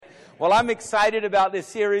Well, I'm excited about this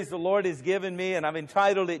series the Lord has given me, and I've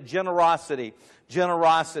entitled it Generosity.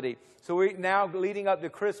 Generosity. So we're now leading up to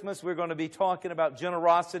Christmas. We're going to be talking about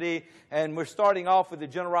generosity, and we're starting off with the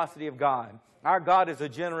generosity of God. Our God is a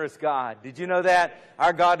generous God. Did you know that?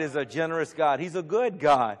 Our God is a generous God. He's a good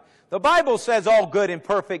God. The Bible says all good and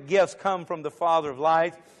perfect gifts come from the Father of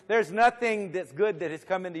lights. There's nothing that's good that has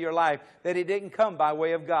come into your life that it didn't come by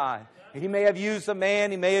way of God. He may have used a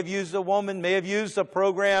man, he may have used a woman, may have used a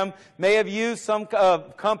program, may have used some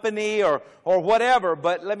company or whatever.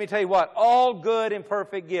 But let me tell you what, all good and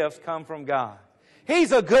perfect gifts come from God.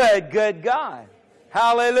 He's a good God.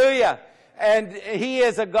 Hallelujah. And He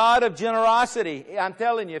is a God of generosity. I'm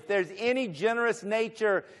telling you, if there's any generous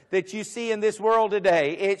nature that you see in this world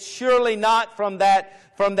today, it's surely not from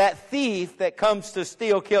that thief that comes to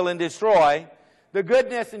steal, kill, and destroy. The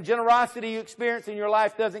goodness and generosity you experience in your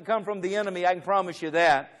life doesn't come from the enemy, I can promise you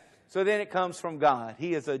that. So then it comes from God.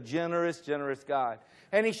 He is a generous, generous God.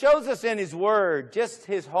 And He shows us in His Word just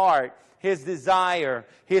His heart, His desire,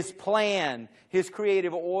 His plan, His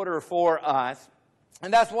creative order for us.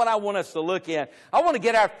 And that's what I want us to look at. I want to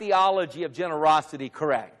get our theology of generosity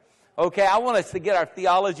correct. Okay, I want us to get our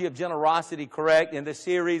theology of generosity correct in this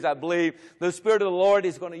series. I believe the Spirit of the Lord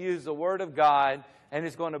is going to use the Word of God and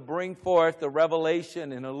is going to bring forth the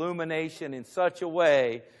revelation and illumination in such a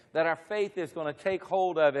way that our faith is going to take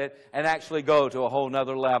hold of it and actually go to a whole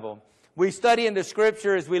nother level. We study in the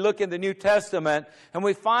Scripture as we look in the New Testament, and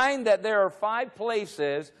we find that there are 5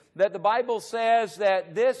 places that the Bible says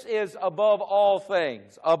that this is above all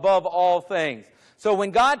things, above all things. So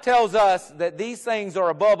when God tells us that these things are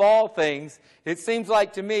above all things, it seems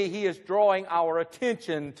like to me He is drawing our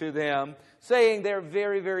attention to them, saying they're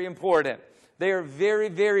very, very important. They are very,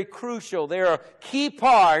 very crucial. They're a key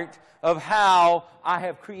part of how I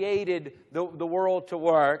have created the world to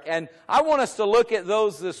work. And I want us to look at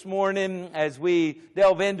those this morning as we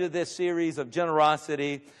delve into this series of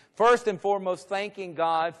generosity. First and foremost, thanking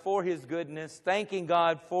God for His goodness, thanking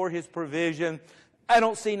God for His provision. I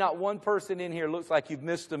don't see not one person in here looks like you've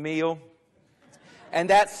missed a meal.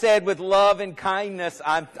 And that's said with love and kindness,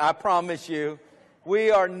 I promise you.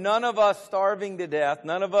 We are none of us starving to death.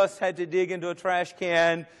 None of us had to dig into a trash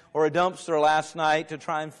can or a dumpster last night to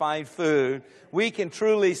try and find food. We can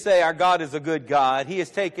truly say our God is a good God. He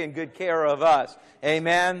has taken good care of us.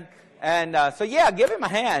 Amen. And so give Him a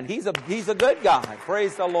hand. He's a good God.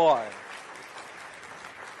 Praise the Lord.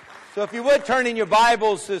 So if you would turn in your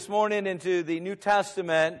Bibles this morning into the New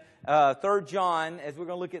Testament, 3 John, as we're going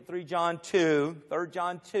to look at 3 John 2, 3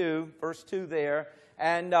 John 2, verse 2 there.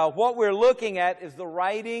 And what we're looking at is the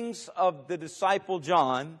writings of the disciple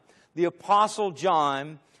John, the apostle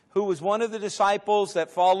John, who was one of the disciples that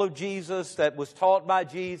followed Jesus, that was taught by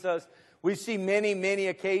Jesus. We see many, many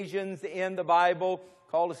occasions in the Bible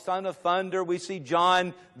called a son of thunder. We see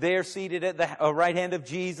John there seated at the right hand of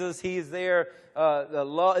Jesus. He is there,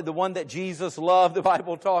 the one that Jesus loved, the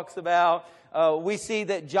Bible talks about. We see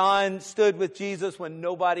that John stood with Jesus when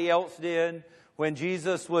nobody else did. When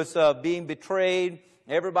Jesus was being betrayed,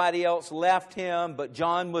 everybody else left Him, but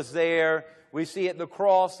John was there. We see at the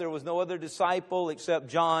cross there was no other disciple except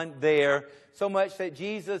John there. So much that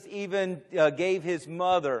Jesus even gave His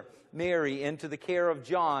mother, Mary, into the care of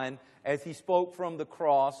John as He spoke from the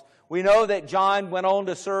cross. We know that John went on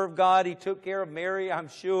to serve God. He took care of Mary, I'm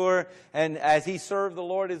sure. And as he served the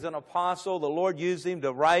Lord as an apostle, the Lord used him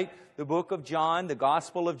to write the book of John, the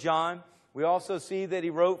Gospel of John. We also see that he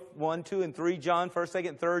wrote 1, 2, and 3 John, 1st,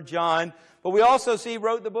 2nd, 3rd John. But we also see he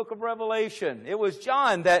wrote the book of Revelation. It was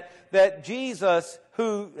John there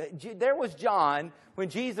was John when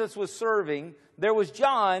Jesus was serving. There was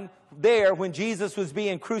John there when Jesus was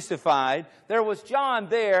being crucified. There was John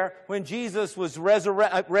there when Jesus was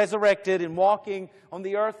resurrected and walking on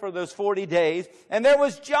the earth for those 40 days. And there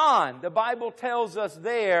was John, the Bible tells us,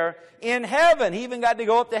 there in heaven. He even got to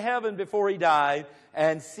go up to heaven before he died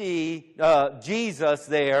and see Jesus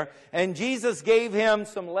there. And Jesus gave him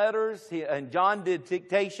some letters, and John did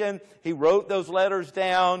dictation. He wrote those letters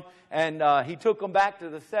down, and he took them back to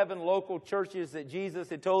the 7 local churches that Jesus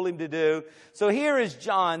had told him to do. So here is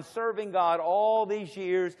John serving God all these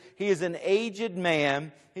years. He is an aged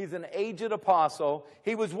man. He's an aged apostle.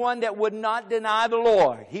 He was one that would not deny the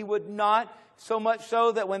Lord. He would not, so much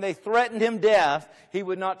so that when they threatened him death, he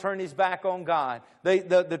would not turn his back on God.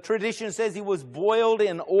 The tradition says he was boiled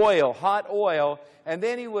in oil, hot oil, And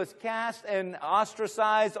then he was cast and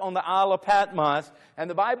ostracized on the Isle of Patmos. And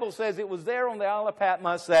the Bible says it was there on the Isle of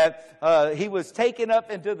Patmos that he was taken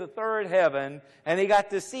up into the third heaven. And he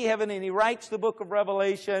got to see heaven. And he writes the book of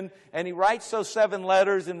Revelation. And he writes those 7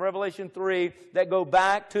 letters in Revelation 3 that go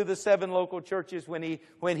back to the 7 local churches when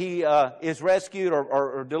he is rescued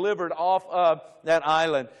or delivered off of that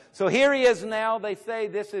island. So here he is now. They say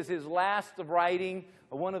this is his last of writing,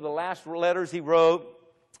 one of the last letters he wrote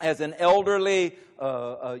as an elderly,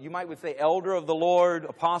 you might say elder of the Lord,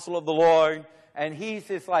 apostle of the Lord. And he's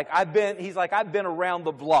just like, I've been around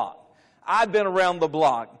the block. I've been around the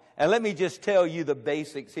block. And let me just tell you the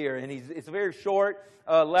basics here. And it's a very short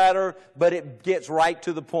letter, but it gets right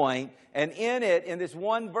to the point. And in it, in this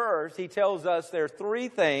one verse, he tells us there are 3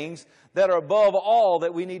 things that are above all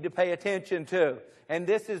that we need to pay attention to. And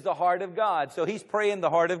this is the heart of God. So he's praying the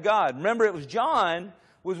heart of God. Remember, it was John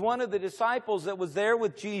was one of the disciples that was there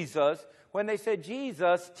with Jesus when they said,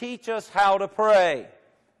 Jesus, teach us how to pray.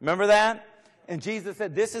 Remember that? And Jesus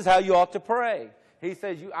said, this is how you ought to pray. He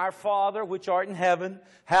says, our Father, which art in heaven,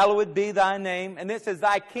 hallowed be thy name. And it says,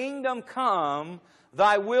 thy kingdom come,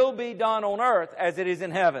 thy will be done on earth as it is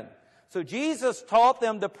in heaven. So Jesus taught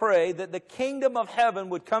them to pray that the kingdom of heaven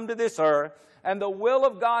would come to this earth and the will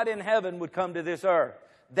of God in heaven would come to this earth.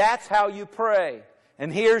 That's how you pray.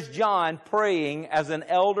 And here's John praying as an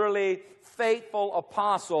elderly, faithful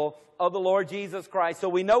apostle of the Lord Jesus Christ. So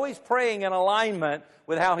we know he's praying in alignment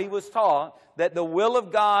with how he was taught, that the will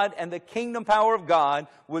of God and the kingdom power of God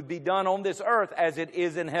would be done on this earth as it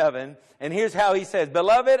is in heaven. And here's how he says,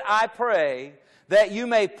 Beloved, I pray that you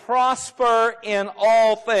may prosper in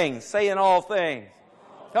all things. Say in all things.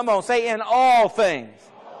 Come on, say in all things.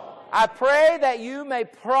 I pray that you may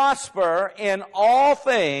prosper in all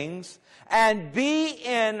things and be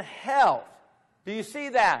in health. Do you see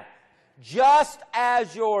that? Just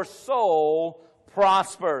as your soul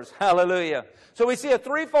prospers. Hallelujah. So we see a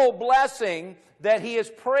threefold blessing that he is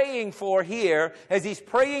praying for here as he's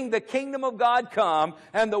praying the kingdom of God come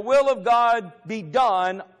and the will of God be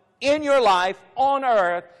done in your life on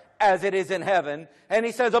earth as it is in heaven. And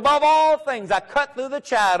he says, above all things, I cut through the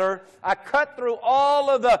chatter, I cut through all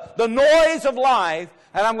of the noise of life,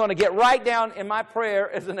 and I'm going to get right down in my prayer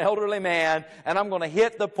as an elderly man, and I'm going to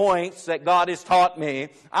hit the points that God has taught me.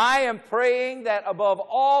 I am praying that above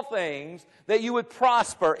all things, that you would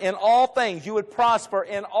prosper in all things. You would prosper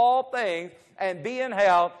in all things and be in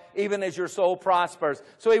health, even as your soul prospers.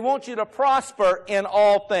 So he wants you to prosper in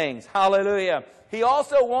all things. Hallelujah. He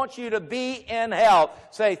also wants you to be in health.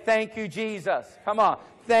 Say, thank you, Jesus. Come on.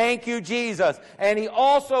 Thank you, Jesus. And he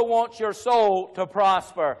also wants your soul to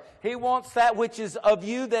prosper. He wants that which is of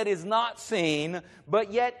you that is not seen,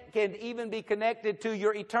 but yet can even be connected to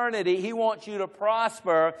your eternity. He wants you to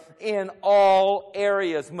prosper in all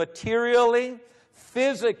areas, materially,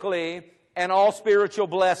 physically, and all spiritual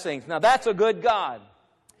blessings. Now, that's a good God.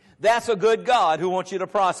 That's a good God who wants you to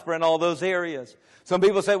prosper in all those areas. Some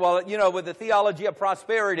people say, well, you know, with the theology of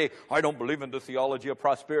prosperity, I don't believe in the theology of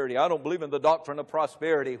prosperity. I don't believe in the doctrine of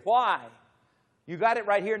prosperity. Why? You got it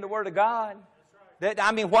right here in the Word of God.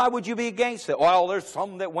 Why would you be against it? Well, there's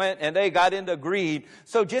some that went and they got into greed.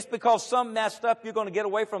 So just because some messed up, you're going to get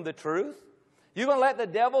away from the truth? You're going to let the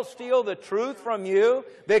devil steal the truth from you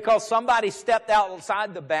because somebody stepped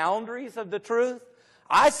outside the boundaries of the truth?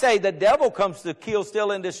 I say the devil comes to kill,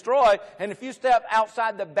 steal, and destroy. And if you step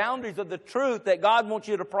outside the boundaries of the truth that God wants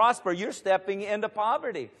you to prosper, you're stepping into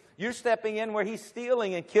poverty. You're stepping in where He's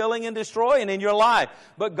stealing and killing and destroying in your life.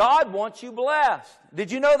 But God wants you blessed.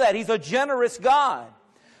 Did you know that? He's a generous God.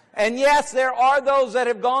 And yes, there are those that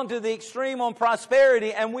have gone to the extreme on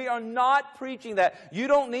prosperity, and we are not preaching that. You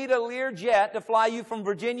don't need a Learjet to fly you from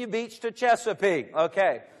Virginia Beach to Chesapeake.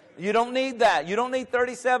 Okay. You don't need that. You don't need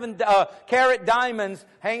 37-carat diamonds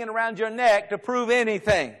hanging around your neck to prove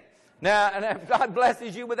anything. Now, and if God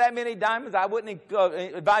blesses you with that many diamonds, I wouldn't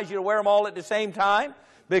advise you to wear them all at the same time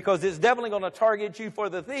because it's definitely going to target you for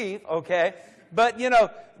the thief, okay? But, you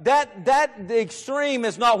know, the extreme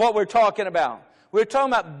is not what we're talking about. We're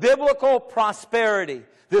talking about biblical prosperity.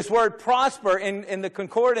 This word prosper in the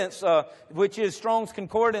concordance, which is Strong's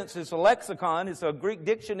Concordance, is a lexicon. It's a Greek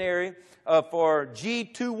dictionary for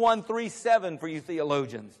G2137 for you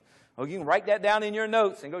theologians. Oh, you can write that down in your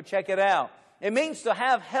notes and go check it out. It means to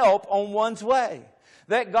have help on one's way.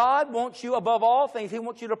 That God wants you above all things. He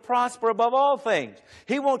wants you to prosper above all things.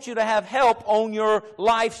 He wants you to have help on your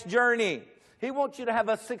life's journey. He wants you to have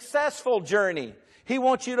a successful journey. He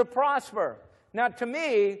wants you to prosper. Now, to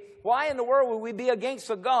me, why in the world would we be against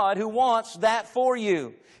a God who wants that for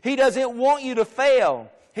you? He doesn't want you to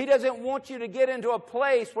fail. He doesn't want you to get into a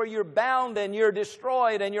place where you're bound and you're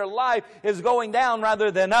destroyed and your life is going down rather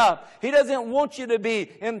than up. He doesn't want you to be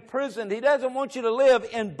imprisoned. He doesn't want you to live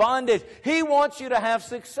in bondage. He wants you to have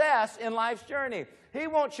success in life's journey. He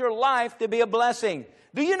wants your life to be a blessing.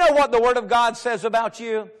 Do you know what the Word of God says about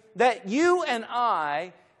you? That you and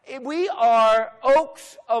I, we are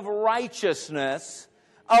oaks of righteousness,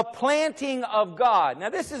 a planting of God. Now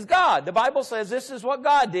this is God. The Bible says this is what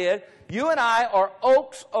God did. You and I are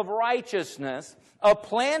oaks of righteousness, a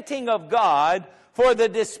planting of God for the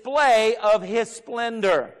display of His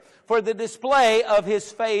splendor, for the display of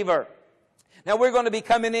His favor. Now we're going to be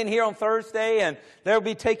coming in here on Thursday, and they'll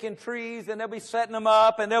be taking trees and they'll be setting them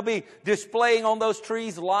up, and they'll be displaying on those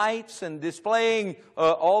trees lights and displaying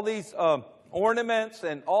all these ornaments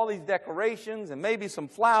and all these decorations and maybe some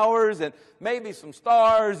flowers and maybe some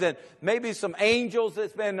stars and maybe some angels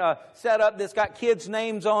that's been set up that's got kids'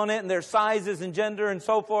 names on it and their sizes and gender and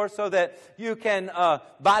so forth, so that you can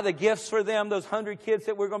buy the gifts for them, those 100 kids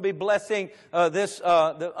that we're going to be blessing,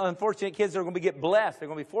 the unfortunate kids that are going to get blessed. They're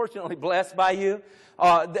going to be fortunately blessed by you.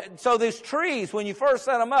 So these trees, when you first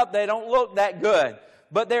set them up, they don't look that good.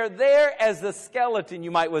 But they're there as the skeleton,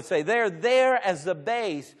 you might would say. They're there as the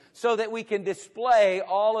base so that we can display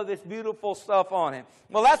all of this beautiful stuff on it.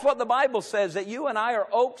 Well, that's what the Bible says, that you and I are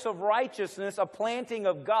oaks of righteousness, a planting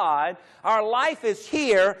of God. Our life is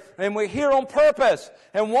here, and we're here on purpose.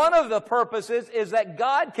 And one of the purposes is that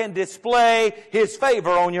God can display His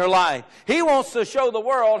favor on your life. He wants to show the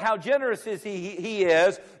world how generous He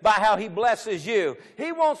is by how He blesses you.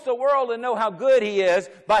 He wants the world to know how good He is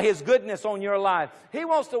by His goodness on your life. He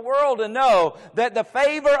wants the world to know that the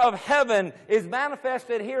favor of heaven is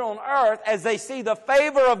manifested here on earth as they see the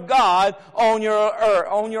favor of God on your earth,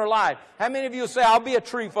 on your life. How many of you say, I'll be a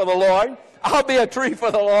tree for the Lord? I'll be a tree for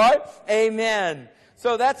the Lord. Amen.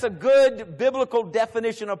 So that's a good biblical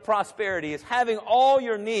definition of prosperity, is having all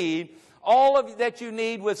your need, all of that you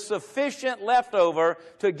need with sufficient leftover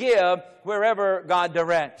to give wherever God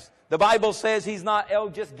directs. The Bible says He's not El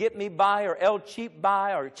Just Get Me By or El Cheap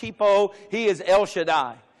By or Cheapo. He is El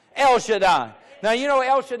Shaddai. El Shaddai. Now you know what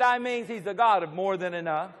El Shaddai means? He's the God of more than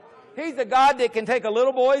enough. He's the God that can take a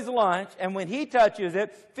little boy's lunch, and when He touches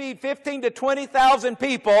it, feed 15 to 20,000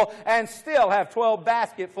 people and still have 12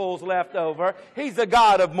 basketfuls left over. He's the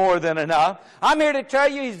God of more than enough. I'm here to tell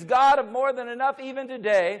you He's God of more than enough even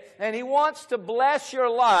today, and He wants to bless your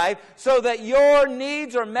life so that your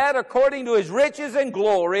needs are met according to His riches and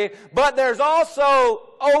glory, but there's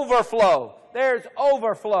also overflow. There's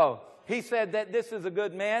overflow. He said that this is a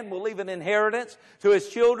good man, will leave an inheritance to his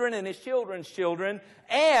children and his children's children,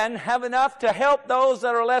 and have enough to help those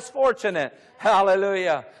that are less fortunate.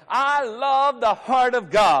 Hallelujah. I love the heart of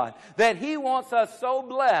God, that He wants us so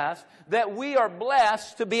blessed that we are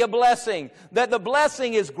blessed to be a blessing. That the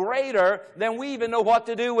blessing is greater than we even know what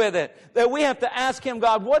to do with it. That we have to ask Him,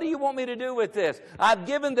 God, what do you want me to do with this? I've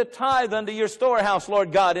given the tithe unto your storehouse,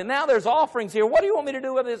 Lord God, and now there's offerings here. What do you want me to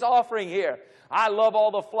do with this offering here? I love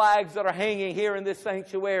all the flags that are hanging here in this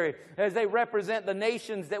sanctuary as they represent the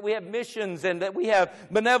nations, that we have missions and that we have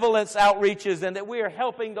benevolence outreaches and that we are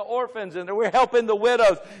helping the orphans and that we're helping the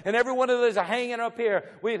widows. And every one of those are hanging up here.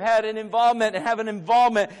 We've had an involvement and have an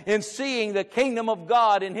involvement in seeing the kingdom of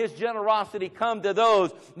God and His generosity come to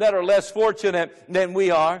those that are less fortunate than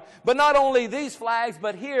we are. But not only these flags,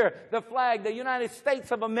 but here the flag, the United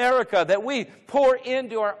States of America, that we pour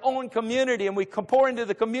into our own community and we pour into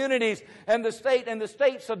the communities and the state and the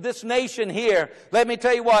states of this nation here. Let me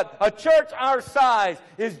tell you what, a church our size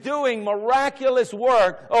is doing miraculous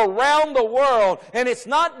work around the world, and it's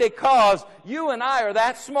not because you and I are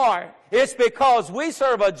that smart. It's because we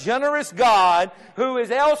serve a generous God who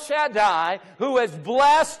is El Shaddai, who has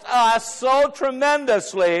blessed us so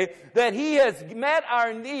tremendously that He has met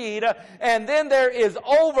our need, and then there is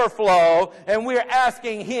overflow, and we're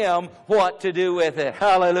asking Him what to do with it.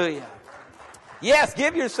 Hallelujah. Yes,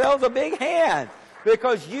 give yourselves a big hand,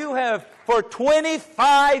 because you have, for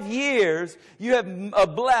 25 years, you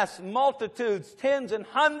have blessed multitudes, tens and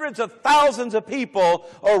hundreds of thousands of people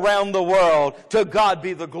around the world. To God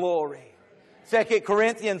be the glory. 2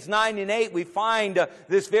 Corinthians 9 and 8, we find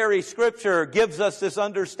this very scripture gives us this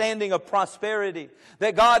understanding of prosperity.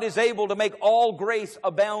 That God is able to make all grace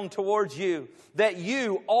abound towards you. That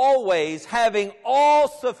you always, having all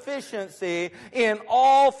sufficiency in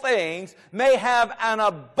all things, may have an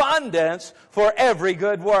abundance for every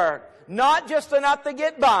good work. Not just enough to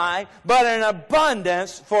get by, but an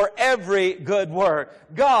abundance for every good work.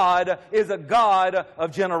 God is a God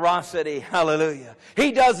of generosity. Hallelujah.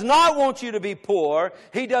 He does not want you to be poor.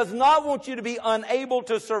 He does not want you to be unable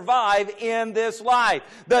to survive in this life.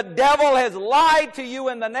 The devil has lied to you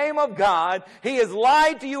in the name of God. He has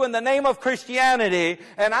lied to you in the name of Christianity.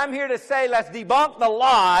 And I'm here to say, let's debunk the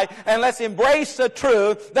lie and let's embrace the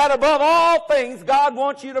truth that above all things, God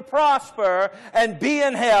wants you to prosper and be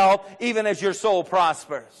in health, even as your soul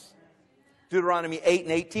prospers. Deuteronomy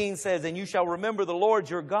 8:18 says, and you shall remember the Lord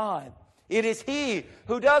your God. It is He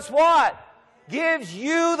who does what? Gives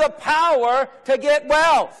you the power to get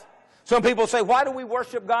wealth. Some people say, why do we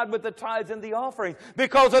worship God with the tithes and the offerings?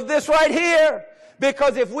 Because of this right here.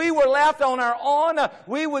 Because if we were left on our own,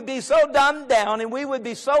 we would be so dumbed down and we would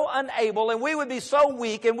be so unable and we would be so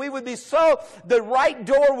weak and we would be so, the right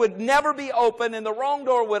door would never be open and the wrong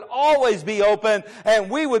door would always be open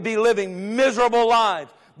and we would be living miserable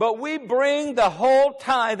lives. But we bring the whole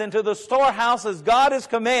tithe into the storehouse as God has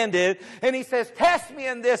commanded. And He says, test me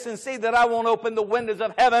in this and see that I won't open the windows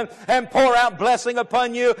of heaven and pour out blessing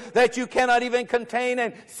upon you that you cannot even contain.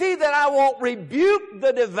 And see that I won't rebuke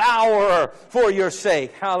the devourer for your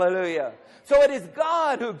sake. Hallelujah. So it is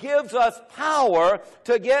God who gives us power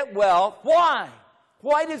to get wealth. Why?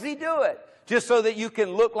 Why does He do it? Just so that you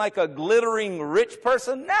can look like a glittering rich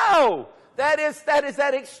person? No! That is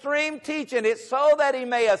that extreme teaching. It's so that He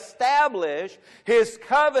may establish His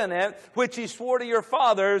covenant, which He swore to your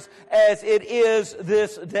fathers as it is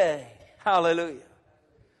this day. Hallelujah.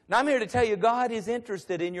 Now I'm here to tell you, God is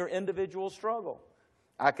interested in your individual struggle.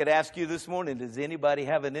 I could ask you this morning, does anybody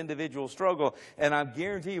have an individual struggle? And I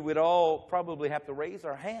guarantee you we'd all probably have to raise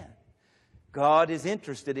our hand. God is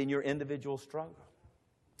interested in your individual struggle.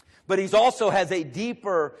 But He also has a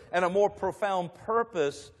deeper and a more profound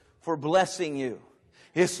purpose for blessing you.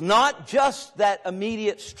 It's not just that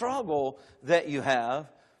immediate struggle that you have,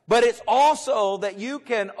 but it's also that you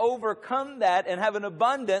can overcome that and have an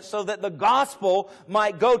abundance so that the gospel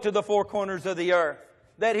might go to the four corners of the earth,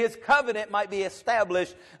 that His covenant might be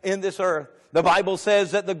established in this earth. The Bible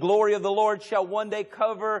says that the glory of the Lord shall one day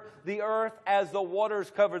cover the earth as the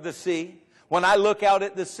waters cover the sea. When I look out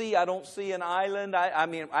at the sea, I don't see an island.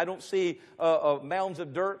 I don't see mounds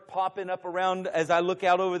of dirt popping up around as I look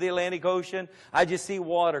out over the Atlantic Ocean. I just see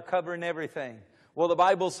water covering everything. Well, the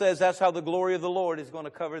Bible says that's how the glory of the Lord is going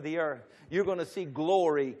to cover the earth. You're going to see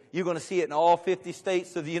glory. You're going to see it in all 50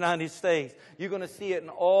 states of the United States. You're going to see it in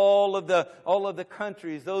all of the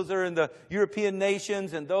countries. Those that are in the European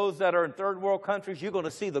nations and those that are in third world countries, you're going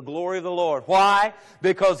to see the glory of the Lord. Why?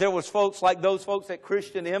 Because there was folks like those folks at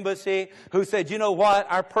Christian Embassy who said, you know what?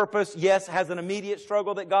 Our purpose, yes, has an immediate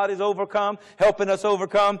struggle that God has overcome, helping us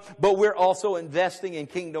overcome, but we're also investing in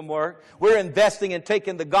kingdom work. We're investing in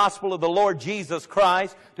taking the gospel of the Lord Jesus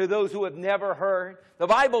Christ to those who have never heard. The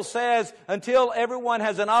Bible says until everyone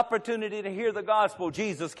has an opportunity to hear the gospel,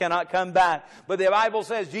 Jesus cannot come back. But the Bible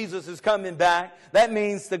says Jesus is coming back. That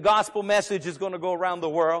means the gospel message is going to go around the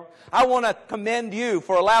world. I want to commend you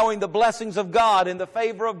for allowing the blessings of God and the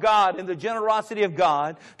favor of God and the generosity of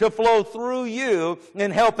God to flow through you in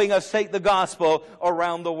helping us take the gospel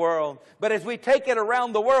around the world. But as we take it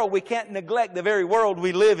around the world, we can't neglect the very world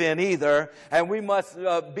we live in either. And we must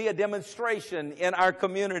be a demonstration in our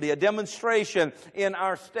community, a demonstration in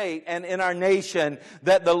our state and in our nation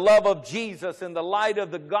that the love of Jesus and the light of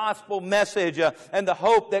the gospel message and the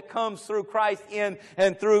hope that comes through Christ in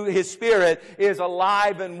and through His Spirit is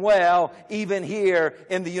alive and well even here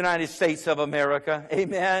in the United States of America.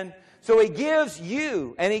 Amen. So He gives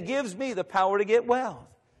you and He gives me the power to get wealth.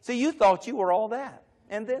 See, you thought you were all that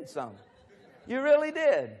and then some. You really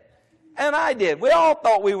did. And I did. We all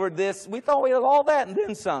thought we were this. We thought we had all that and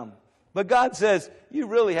then some. But God says, you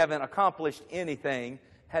really haven't accomplished anything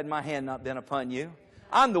had my hand not been upon you.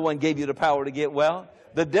 I'm the one who gave you the power to get wealth.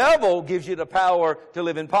 The devil gives you the power to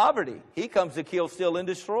live in poverty. He comes to kill, steal, and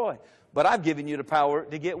destroy. But I've given you the power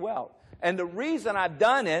to get wealth. And the reason I've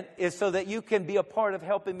done it is so that you can be a part of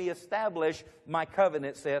helping me establish my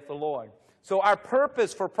covenant, saith the Lord. So our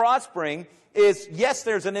purpose for prospering is, yes,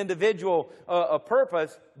 there's an individual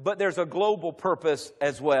purpose, but there's a global purpose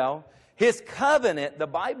as well. His covenant, the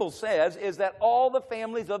Bible says, is that all the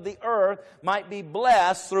families of the earth might be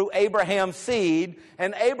blessed through Abraham's seed.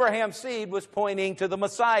 And Abraham's seed was pointing to the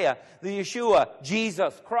Messiah, the Yeshua,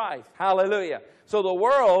 Jesus Christ. Hallelujah. So the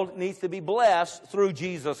world needs to be blessed through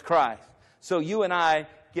Jesus Christ. So you and I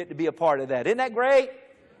get to be a part of that. Isn't that great?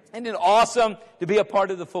 Isn't it awesome to be a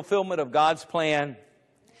part of the fulfillment of God's plan?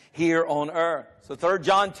 here on earth. So 3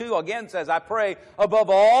 John 2 again says, I pray above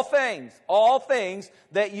all things,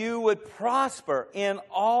 that you would prosper in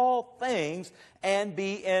all things and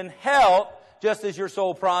be in health, just as your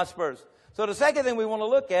soul prospers. So the second thing we want to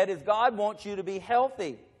look at is God wants you to be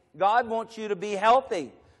healthy. God wants you to be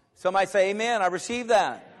healthy. Somebody say amen. I receive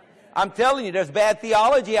that. I'm telling you, there's bad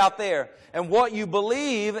theology out there. And what you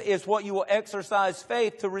believe is what you will exercise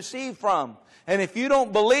faith to receive from. And if you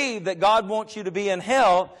don't believe that God wants you to be in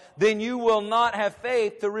health, then you will not have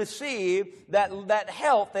faith to receive that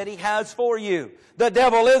health that He has for you. The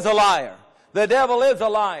devil is a liar. The devil is a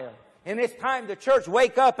liar. And it's time the church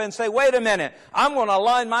wake up and say, wait a minute, I'm going to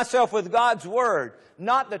align myself with God's Word.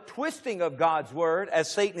 Not the twisting of God's Word, as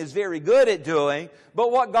Satan is very good at doing,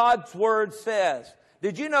 but what God's Word says.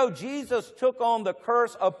 Did you know Jesus took on the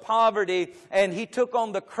curse of poverty and He took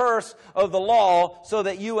on the curse of the law so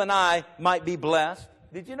that you and I might be blessed?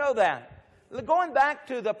 Did you know that? Going back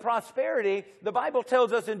to the prosperity, the Bible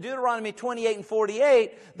tells us in Deuteronomy 28 and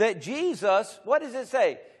 48 that Jesus, what does it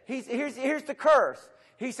say? Here's the curse.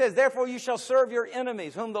 He says, therefore you shall serve your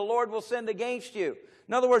enemies, whom the Lord will send against you.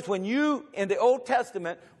 In other words, when you, in the Old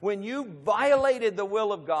Testament, when you violated the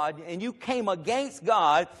will of God and you came against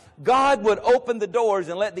God, God would open the doors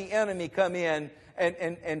and let the enemy come in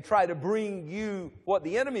and try to bring you what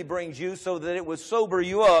the enemy brings you so that it would sober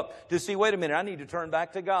you up to see, wait a minute, I need to turn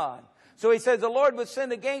back to God. So He says the Lord would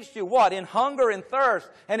send against you what? In hunger and thirst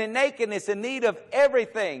and in nakedness, in need of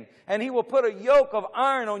everything. And He will put a yoke of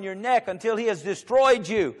iron on your neck until He has destroyed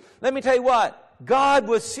you. Let me tell you what. God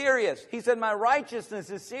was serious. He said, my righteousness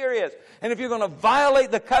is serious. And if you're going to violate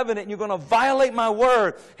the covenant, and you're going to violate my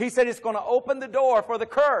word, He said it's going to open the door for the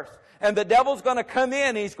curse. And the devil's going to come in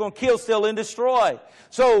and he's going to kill, steal, and destroy.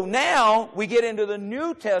 So now we get into the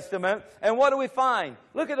New Testament, and what do we find?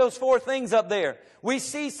 Look at those 4 things up there. We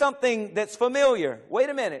see something that's familiar. Wait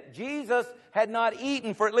a minute. Jesus had not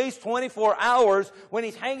eaten for at least 24 hours when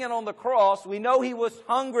He's hanging on the cross. We know He was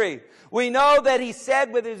hungry. We know that He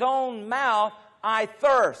said with His own mouth, I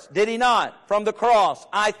thirst. Did He not? From the cross.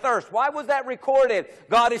 I thirst. Why was that recorded?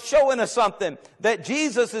 God is showing us something. That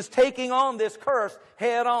Jesus is taking on this curse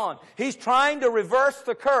head on. He's trying to reverse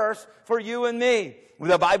the curse for you and me.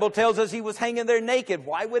 The Bible tells us He was hanging there naked.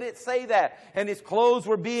 Why would it say that? And His clothes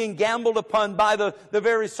were being gambled upon by the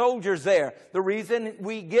very soldiers there. The reason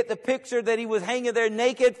we get the picture that He was hanging there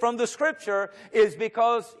naked from the Scripture is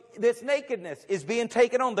because this nakedness is being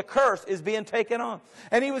taken on. The curse is being taken on.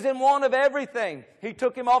 And He was in want of everything. He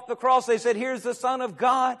took Him off the cross. They said, here's the Son of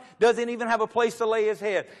God. Doesn't even have a place to lay His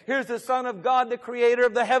head. Here's the Son of God, the Creator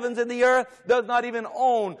of the heavens and the earth. Does not even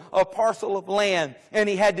own a parcel of land. And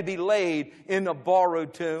He had to be laid in a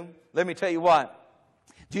borrowed tomb. Let me tell you what.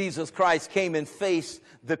 Jesus Christ came and faced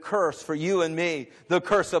the curse for you and me, the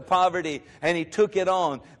curse of poverty, and He took it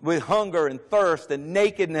on with hunger and thirst and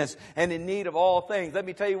nakedness and in need of all things. Let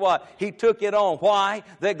me tell you what, He took it on. Why?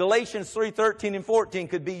 That Galatians 3:13 and 14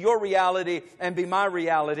 could be your reality and be my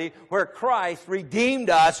reality, where Christ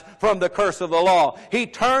redeemed us from the curse of the law. He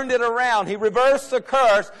turned it around. He reversed the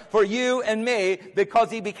curse for you and me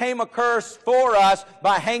because He became a curse for us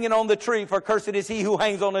by hanging on the tree, for cursed is he who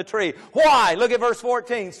hangs on the tree. Why? Look at verse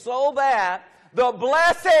 14. So that the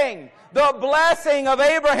blessing of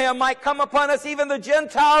Abraham might come upon us, even the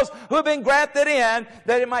Gentiles who have been grafted in,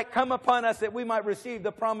 that it might come upon us, that we might receive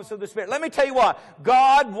the promise of the Spirit. Let me tell you what,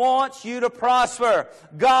 God wants you to prosper.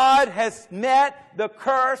 God has met the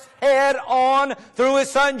curse head on through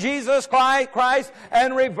His Son Jesus Christ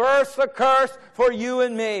and reversed the curse for you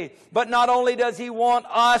and me. But not only does He want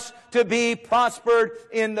us to be prospered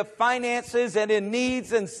in the finances and in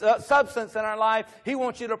needs and substance in our life, He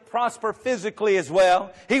wants you to prosper physically as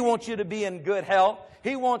well. He wants you to be in good health.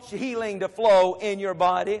 He wants healing to flow in your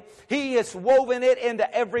body. He has woven it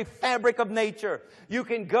into every fabric of nature. You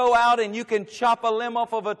can go out and you can chop a limb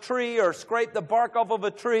off of a tree or scrape the bark off of a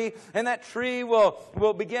tree, and that tree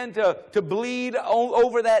will begin to bleed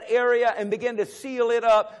over that area and begin to seal it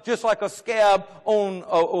up just like a scab on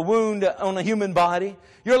a wound on a human body.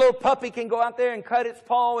 Your little puppy can go out there and cut its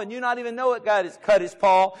paw, and you not even know it got cut its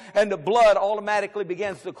paw, and the blood automatically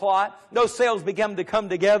begins to clot. Those cells begin to come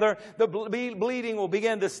together. The bleeding will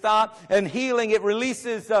begin to stop, and healing, it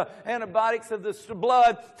releases antibiotics of the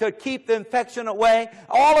blood to keep the infection away.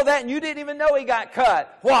 All of that, and you didn't even know he got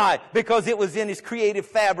cut. Why? Because it was in His creative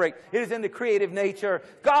fabric. It is in the creative nature.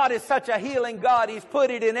 God is such a healing God. He's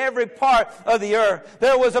put it in every part of the earth.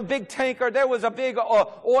 There was a big tanker. There was a big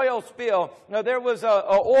oil spill. There was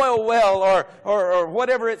a oil well or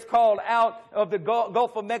whatever it's called out of the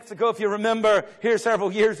Gulf of Mexico, if you remember, here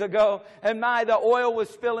several years ago. And the oil was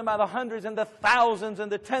spilling by the hundreds and the thousands thousands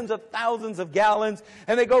and the tens of thousands of gallons.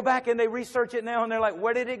 And they go back and they research it now and they're like,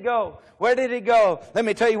 where did it go? Where did it go? Let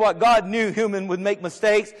me tell you what, God knew human would make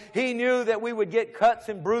mistakes. He knew that we would get cuts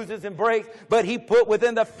and bruises and breaks, but He put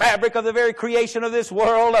within the fabric of the very creation of this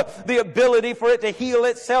world the ability for it to heal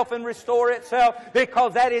itself and restore itself,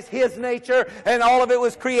 because that is His nature, and all of it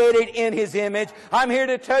was created in His image. I'm here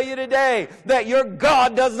to tell you today that your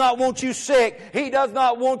God does not want you sick. He does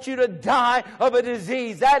not want you to die of a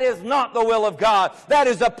disease. That is not the will of God. That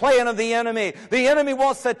is the plan of the enemy. The enemy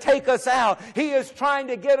wants to take us out. He is trying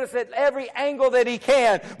to get us at every angle that he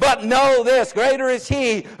can. But know this, greater is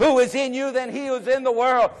He who is in you than he who is in the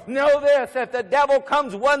world. Know this, if the devil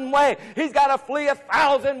comes one way, he's got to flee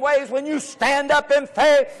 1,000 ways when you stand up in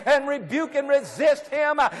faith and rebuke and resist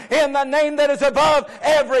him in the name that is above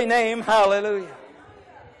every name. Hallelujah.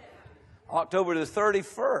 October the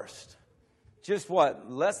 31st, just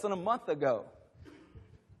less than a month ago,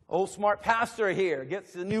 old smart pastor here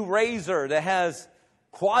gets a new razor that has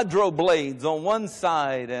quadro blades on one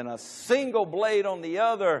side and a single blade on the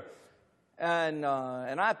other. And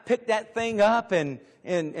I picked that thing up and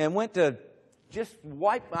went to just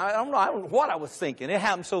wipe. I don't know what I was thinking. It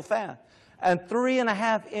happened so fast. And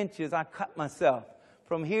 3.5 inches I cut myself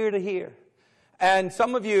from here to here. And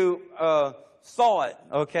some of you saw it,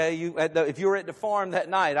 okay? If you were at the farm that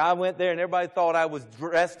night, I went there and everybody thought I was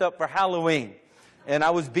dressed up for Halloween. And I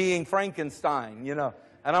was being Frankenstein, you know.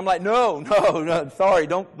 And I'm like, no, sorry,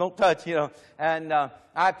 don't touch, you know. And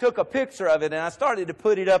I took a picture of it and I started to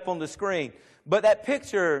put it up on the screen. But that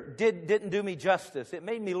picture didn't do me justice. It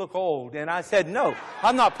made me look old. And I said, no,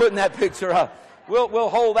 I'm not putting that picture up. We'll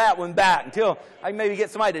hold that one back until I can maybe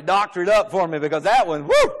get somebody to doctor it up for me, because that one,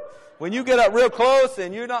 whoo! When you get up real close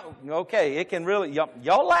and you're not, okay, it can really,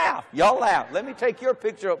 y'all laugh. Let me take your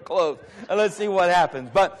picture up close and let's see what happens.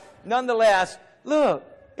 But nonetheless, look,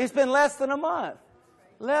 it's been less than a month.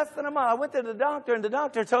 Less than a month. I went to the doctor, and the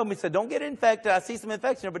doctor told me, said, don't get infected. I see some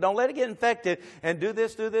infection here, but don't let it get infected. And do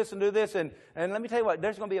this, and do this. And let me tell you what,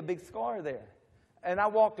 there's going to be a big scar there. And I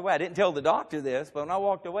walked away. I didn't tell the doctor this, but when I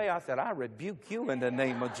walked away, I said, I rebuke you in the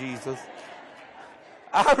name of Jesus.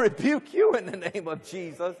 I rebuke you in the name of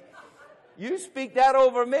Jesus. You speak that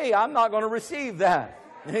over me, I'm not going to receive that.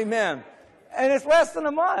 Amen. And it's less than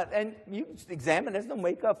a month. And you examine, there's no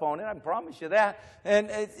makeup on it, I promise you that.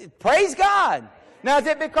 And praise God. Now, is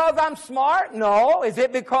it because I'm smart? No. Is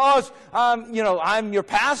it because, I'm your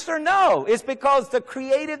pastor? No. It's because the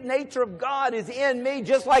creative nature of God is in me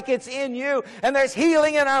just like it's in you. And there's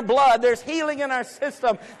healing in our blood. There's healing in our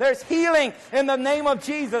system. There's healing in the name of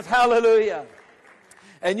Jesus. Hallelujah.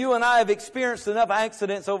 And you and I have experienced enough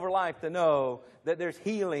accidents over life to know that there's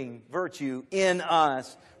healing virtue in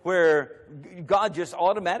us, where God just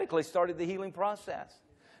automatically started the healing process.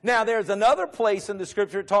 Now, there's another place in the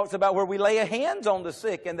Scripture that talks about where we lay hands on the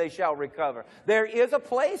sick and they shall recover. There is a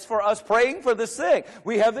place for us praying for the sick.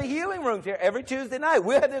 We have the healing rooms here every Tuesday night.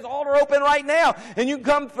 We have this altar open right now. And you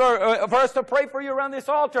come for us to pray for you around this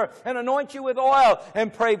altar and anoint you with oil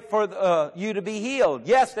and pray for you to be healed.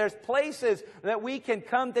 Yes, there's places that we can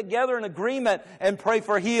come together in agreement and pray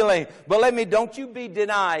for healing. But don't you be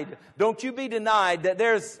denied. Don't you be denied that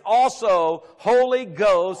there's also Holy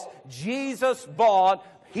Ghost, Jesus bought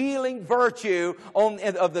healing virtue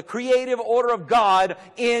of the creative order of God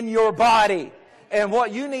in your body. And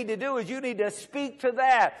what you need to do is you need to speak to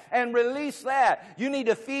that and release that. You need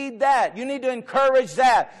to feed that. You need to encourage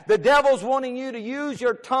that. The devil's wanting you to use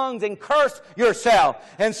your tongues and curse yourself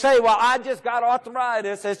and say, well, I just got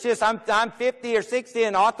arthritis. It's just I'm 50 or 60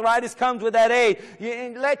 and arthritis comes with that age.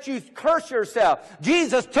 Let you curse yourself.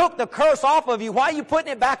 Jesus took the curse off of you. Why are you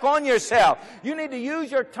putting it back on yourself? You need to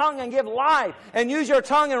use your tongue and give life, and use your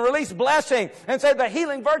tongue and release blessing and say the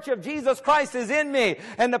healing virtue of Jesus Christ is in me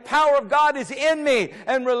and the power of God is in me,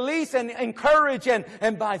 and release and encourage and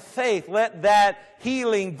by faith let that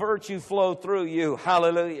healing virtue flow through you.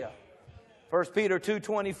 Hallelujah. 1 Peter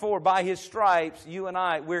 2:24, by His stripes you and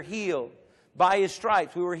I, we're healed. By His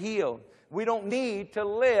stripes we were healed. We don't need to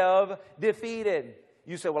live defeated.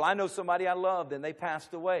 You say, well, I know somebody I loved and they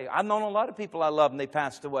passed away. I've known a lot of people I loved and they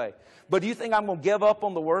passed away. But do you think I'm going to give up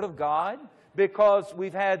on the Word of God because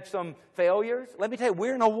we've had some failures? Let me tell you,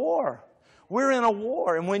 we're in a war. We're in a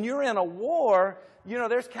war. And when you're in a war,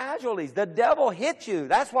 there's casualties. The devil hits you.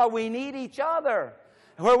 That's why we need each other.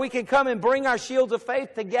 Where we can come and bring our shields of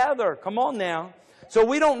faith together. Come on now. So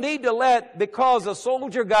we don't need to because a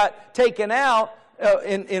soldier got taken out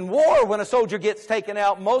in war, when a soldier gets taken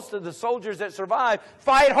out, most of the soldiers that survive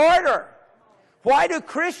fight harder. Why do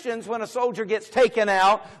Christians, when a soldier gets taken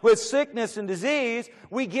out with sickness and disease,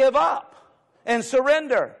 we give up and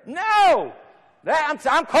surrender? No!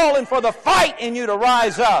 I'm calling for the fight in you to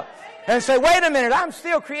rise up. And say, wait a minute, I'm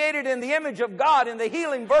still created in the image of God, and the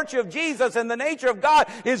healing virtue of Jesus and the nature of God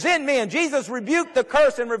is in me. And Jesus rebuked the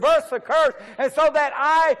curse and reversed the curse, and so that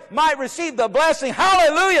I might receive the blessing.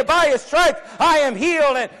 Hallelujah, by His stripes I am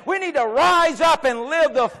healed. And we need to rise up and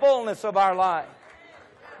live the fullness of our life.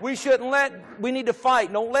 We need to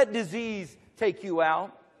fight. Don't let disease take you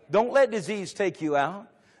out. Don't let disease take you out.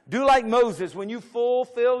 Do like Moses. When you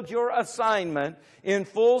fulfilled your assignment in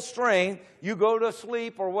full strength, you go to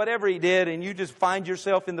sleep or whatever he did, and you just find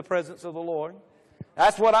yourself in the presence of the Lord.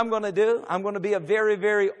 That's what I'm going to do. I'm going to be a very,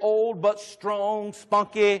 very old but strong,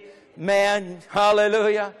 spunky man.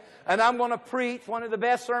 Hallelujah. And I'm going to preach one of the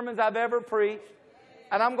best sermons I've ever preached.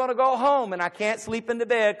 And I'm going to go home, and I can't sleep in the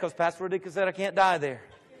bed because Pastor Rodica said I can't die there.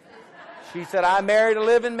 She said, I married a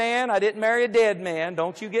living man. I didn't marry a dead man.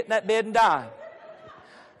 Don't you get in that bed and die.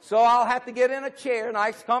 So I'll have to get in a chair, a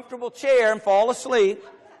nice comfortable chair, and fall asleep.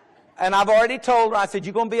 And I've already told her, I said,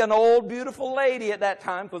 you're going to be an old beautiful lady at that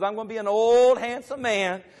time, because I'm going to be an old handsome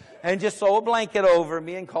man, and just sew a blanket over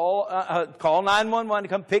me and call 911 to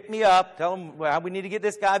come pick me up. Tell them, well, we need to get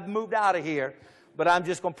this guy moved out of here. But I'm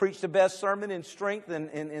just going to preach the best sermon in strength and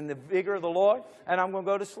in the vigor of the Lord, and I'm going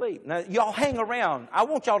to go to sleep. Now, y'all hang around. I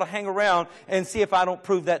want y'all to hang around and see if I don't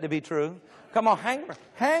prove that to be true. Come on, hang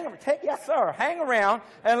around. Yes, sir. Hang around,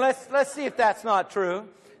 and let's see if that's not true.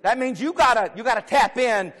 That means you gotta tap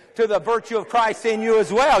in to the virtue of Christ in you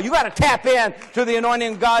as well. You gotta tap in to the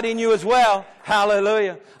anointing of God in you as well.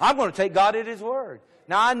 Hallelujah. I'm going to take God at His word.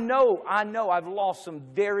 Now I know I've lost some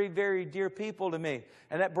very, very dear people to me,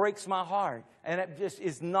 and that breaks my heart, and it just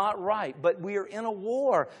is not right. But we are in a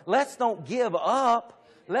war. Let's don't give up.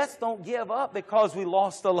 Let's don't give up because we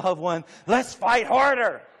lost a loved one. Let's fight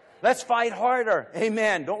harder. Let's fight harder.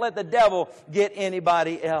 Amen. Don't let the devil get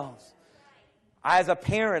anybody else. As a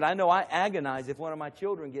parent, I know I agonize if one of my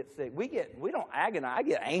children gets sick. We don't agonize. I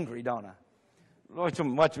get angry, don't I? Watch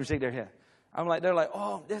them shake their head. They're like,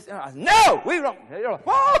 oh, this. No, we don't. They're like,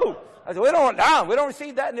 whoa. I said, we don't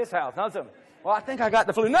receive that in this house. I said, well, I think I got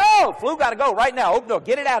the flu. No, flu got to go right now. Open the door.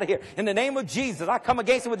 Get it out of here. In the name of Jesus, I come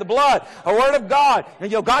against it with the blood, a word of God.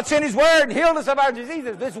 And God sent His word and healed us of our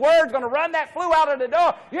diseases. This word's going to run that flu out of the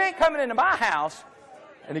door. You ain't coming into my house.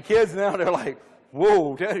 And the kids now, they're like,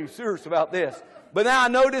 whoa, Daddy's serious about this. But now I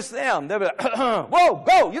notice them. They're like, whoa,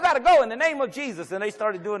 go. You got to go in the name of Jesus. And they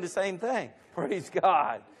started doing the same thing. Praise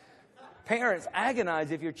God. Parents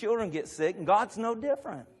agonize if your children get sick, and God's no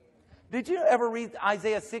different. Did you ever read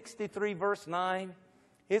Isaiah 63, verse 9?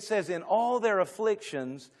 It says, in all their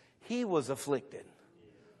afflictions, He was afflicted.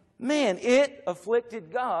 Man, it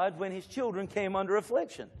afflicted God when His children came under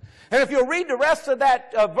affliction. And if you'll read the rest of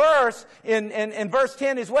that verse in verse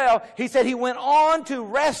 10 as well, He said He went on to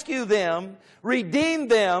rescue them, redeem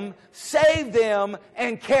them, save them,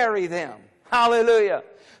 and carry them. Hallelujah.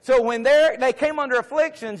 So when they came under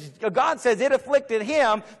afflictions, God says it afflicted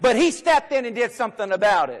Him, but He stepped in and did something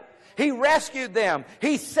about it. He rescued them.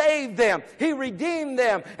 He saved them. He redeemed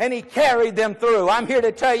them. And He carried them through. I'm here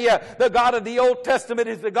to tell you, the God of the Old Testament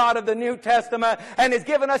is the God of the New Testament, and has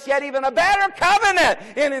given us yet even a better covenant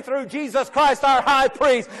in and through Jesus Christ, our high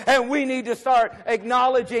priest. And we need to start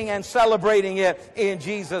acknowledging and celebrating it in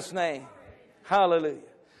Jesus' name. Hallelujah.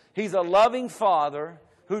 He's a loving Father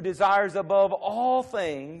who desires above all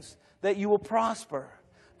things that you will prosper,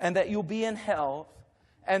 and that you'll be in health,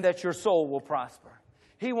 and that your soul will prosper.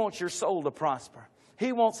 He wants your soul to prosper.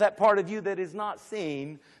 He wants that part of you that is not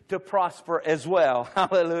seen to prosper as well.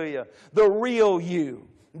 Hallelujah. The real you,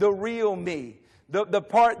 the real me, the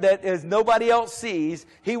part that is nobody else sees,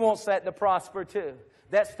 He wants that to prosper too.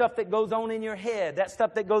 That stuff that goes on in your head, that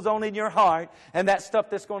stuff that goes on in your heart, and that stuff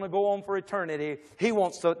that's going to go on for eternity, He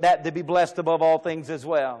wants that to be blessed above all things as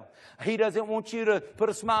well. He doesn't want you to put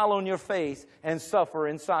a smile on your face and suffer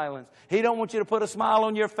in silence. He don't want you to put a smile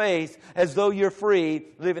on your face as though you're free,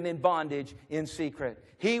 living in bondage in secret.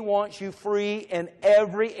 He wants you free in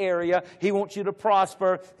every area. He wants you to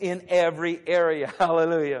prosper in every area.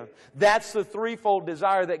 Hallelujah. That's the threefold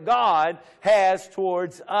desire that God has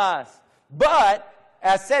towards us. But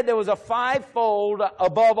as said, there was a fivefold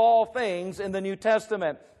above all things in the New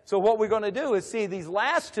Testament. So what we're going to do is see these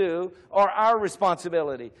last two are our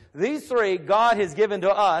responsibility. These three God has given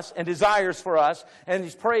to us and desires for us, and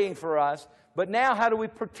He's praying for us. But now how do we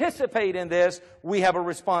participate in this? We have a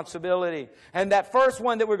responsibility. And that first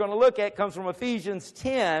one that we're going to look at comes from Ephesians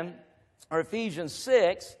 10 or Ephesians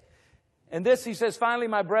 6. And this, he says, finally,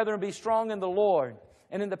 my brethren, be strong in the Lord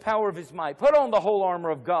and in the power of His might. Put on the whole armor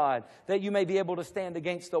of God, that you may be able to stand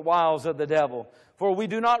against the wiles of the devil. For we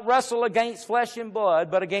do not wrestle against flesh and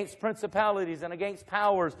blood, but against principalities and against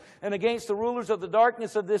powers and against the rulers of the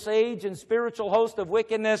darkness of this age and spiritual host of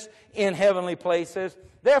wickedness in heavenly places.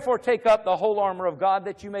 Therefore take up the whole armor of God,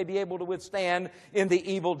 that you may be able to withstand in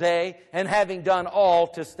the evil day, and having done all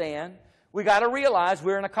to stand. We got to realize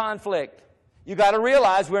we're in a conflict. You got to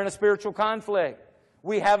realize we're in a spiritual conflict.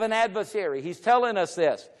 We have an adversary. He's telling us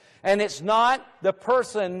this. And it's not the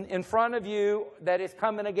person in front of you that is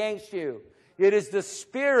coming against you. It is the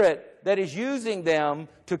spirit that is using them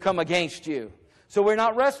to come against you. So we're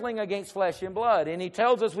not wrestling against flesh and blood. And He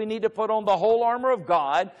tells us we need to put on the whole armor of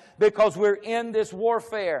God because we're in this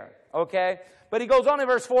warfare. Okay? But He goes on in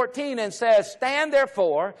verse 14 and says, stand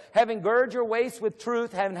therefore, having girded your waist with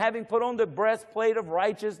truth, and having put on the breastplate of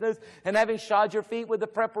righteousness, and having shod your feet with the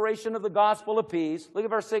preparation of the gospel of peace. Look at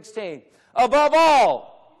verse 16. Above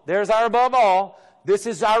all, there's our above all. This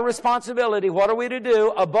is our responsibility. What are we to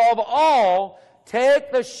do? Above all,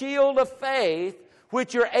 take the shield of faith,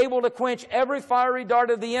 which you're able to quench every fiery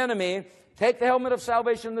dart of the enemy. Take the helmet of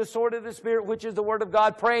salvation, the sword of the Spirit, which is the word of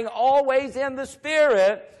God, praying always in the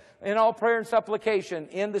Spirit, in all prayer and supplication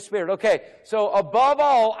in the Spirit. Okay, so above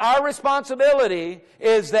all, our responsibility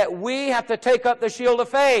is that we have to take up the shield of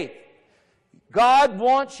faith. God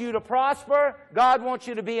wants you to prosper. God wants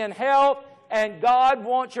you to be in health. And God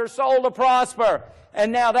wants your soul to prosper.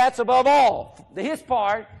 And now that's above all, His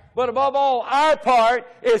part. But above all, our part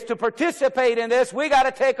is to participate in this. We got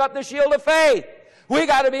to take up the shield of faith. We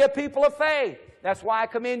got to be a people of faith. That's why I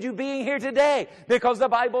commend you being here today, because the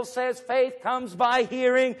Bible says faith comes by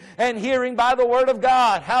hearing, and hearing by the Word of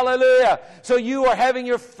God. Hallelujah. So you are having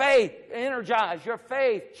your faith energized, your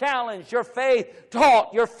faith challenged, your faith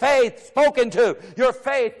taught, your faith spoken to, your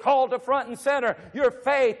faith called to front and center, your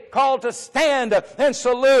faith called to stand and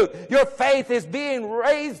salute. Your faith is being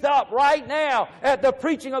raised up right now at the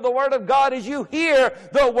preaching of the Word of God as you hear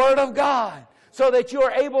the Word of God, so that you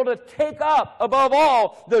are able to take up, above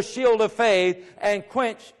all, the shield of faith and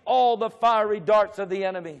quench all the fiery darts of the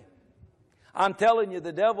enemy. I'm telling you,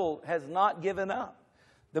 the devil has not given up.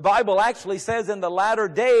 The Bible actually says in the latter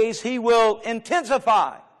days he will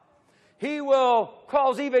intensify. He will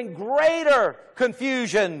cause even greater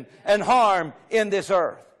confusion and harm in this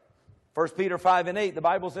earth. 1 Peter 5:8, the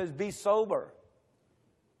Bible says, be sober.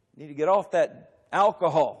 You need to get off that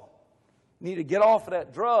alcohol. You need to get off of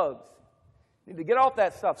that drugs. You need to get off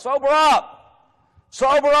that stuff. Sober up.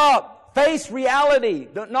 Sober up. Face reality.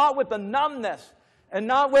 Not with the numbness and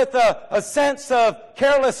not with a sense of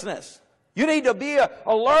carelessness. You need to be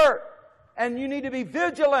alert, and you need to be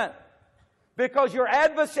vigilant, because your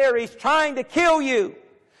adversary is trying to kill you.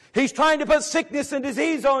 He's trying to put sickness and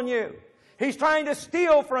disease on you. He's trying to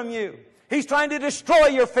steal from you. He's trying to destroy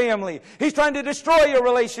your family. He's trying to destroy your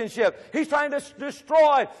relationship. He's trying to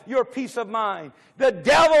destroy your peace of mind. The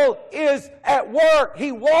devil is at work.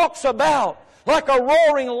 He walks about like a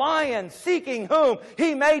roaring lion, seeking whom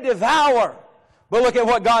he may devour. But look at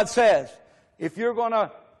what God says. If you're going to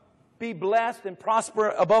be blessed and prosper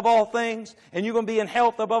above all things, and you're going to be in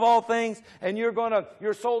health above all things, and your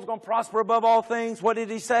soul's going to prosper above all things, what did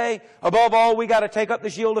He say? Above all, we got to take up the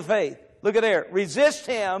shield of faith. Look at there. Resist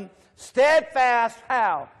him steadfast,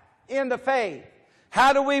 how? In the faith.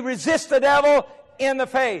 How do we resist the devil? In the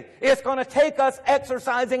faith. It's going to take us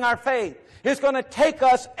exercising our faith. It's going to take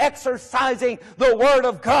us exercising the Word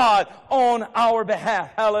of God on our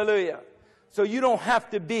behalf. Hallelujah. So you don't have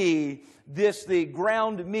to be the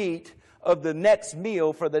ground meat of the next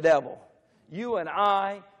meal for the devil. You and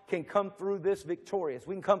I can come through this victorious.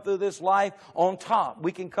 We can come through this life on top.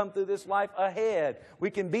 We can come through this life ahead. We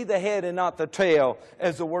can be the head and not the tail,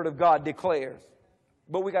 as the Word of God declares.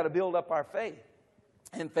 But we got to build up our faith.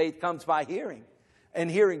 And faith comes by hearing,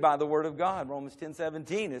 and hearing by the Word of God. Romans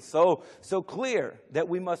 10:17 is so clear that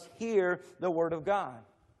we must hear the Word of God.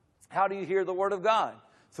 How do you hear the Word of God?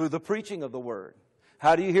 Through the preaching of the Word.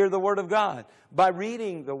 How do you hear the Word of God? By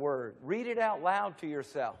reading the Word. Read it out loud to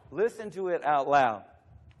yourself. Listen to it out loud.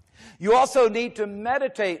 You also need to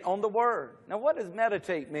meditate on the Word. Now, what does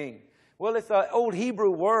meditate mean? Well, it's an old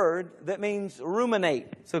Hebrew word that means ruminate.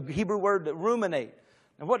 It's a Hebrew word that ruminate.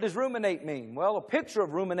 And what does ruminate mean? Well, a picture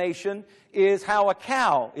of rumination is how a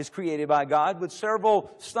cow is created by God with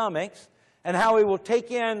several stomachs, and how he will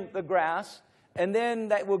take in the grass, and then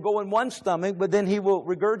that will go in one stomach, but then he will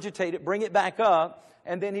regurgitate it, bring it back up,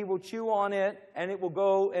 and then he will chew on it, and it will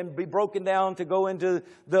go and be broken down to go into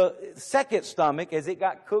the second stomach as it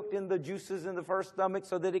got cooked in the juices in the first stomach,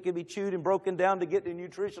 so that it can be chewed and broken down to get the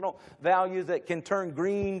nutritional values that can turn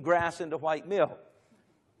green grass into white milk.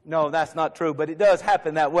 No, that's not true, but it does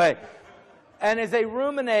happen that way. And as they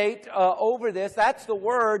ruminate over this, that's the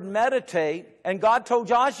word meditate. And God told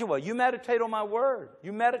Joshua, you meditate on my word.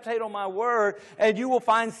 You meditate on my word, and you will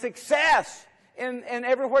find success in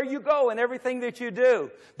everywhere you go and everything that you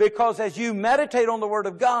do. Because as you meditate on the word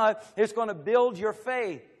of God, it's going to build your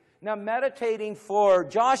faith. Now, meditating for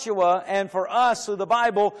Joshua and for us through the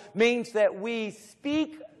Bible means that we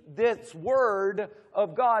speak this word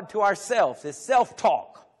of God to ourselves. It's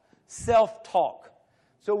self-talk. Self-talk.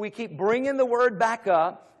 So we keep bringing the word back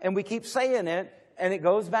up, and we keep saying it, and it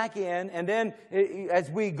goes back in. And then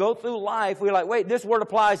as we go through life, we're like, wait, this word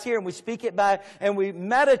applies here, and we speak it back, and we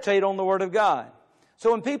meditate on the word of God.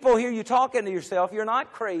 So when people hear you talking to yourself, you're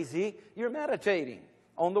not crazy. You're meditating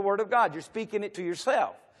on the word of God. You're speaking it to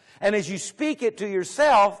yourself. And as you speak it to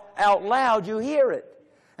yourself out loud, you hear it.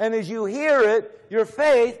 And as you hear it, your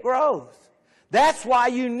faith grows. That's why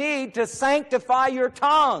you need to sanctify your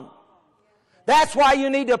tongue. That's why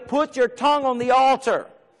you need to put your tongue on the altar.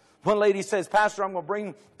 One lady says, Pastor, I'm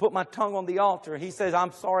going to put my tongue on the altar. He says,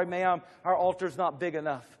 I'm sorry, ma'am, our altar's not big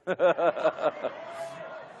enough.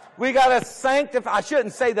 We got to sanctify. I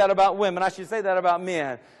shouldn't say that about women. I should say that about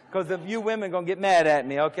men. Because if you women are going to get mad at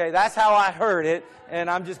me, okay? That's how I heard it, and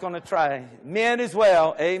I'm just going to try. Men as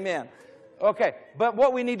well, amen. Okay, but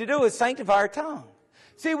what we need to do is sanctify our tongue.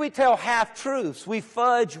 See, we tell half-truths. We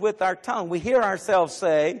fudge with our tongue. We hear ourselves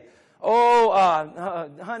say,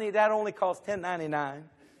 honey, that only cost $10.99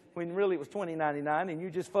 when really it was $20.99, and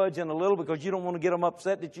you just fudging a little because you don't want to get them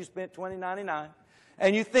upset that you spent $20.99.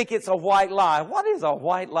 And you think it's a white lie. What is a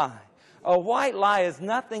white lie? A white lie is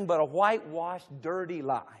nothing but a whitewashed, dirty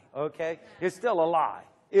lie. Okay? It's still a lie.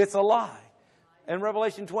 It's a lie. And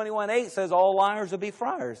Revelation 21:8 says all liars will be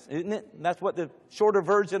friars, isn't it? That's what the shorter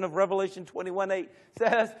version of Revelation 21:8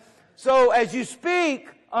 says. So as you speak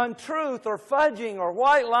untruth or fudging or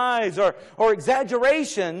white lies or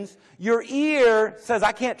exaggerations, your ear says,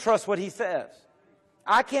 I can't trust what he says.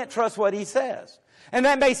 I can't trust what he says. And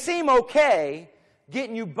that may seem okay,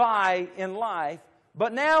 getting you by in life,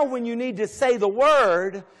 but now when you need to say the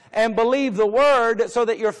word and believe the word so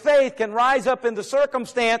that your faith can rise up in the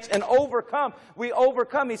circumstance and overcome. We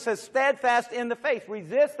overcome. He says, steadfast in the faith.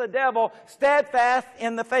 Resist the devil, steadfast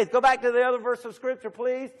in the faith. Go back to the other verse of Scripture,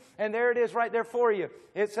 please. And there it is right there for you.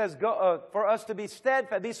 It says, for us to be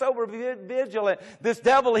steadfast, be sober, be vigilant. This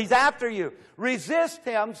devil, he's after you. Resist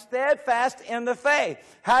him, steadfast in the faith.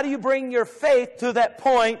 How do you bring your faith to that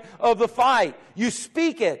point of the fight? You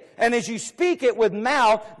speak it. And as you speak it with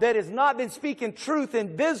mouth that has not been speaking truth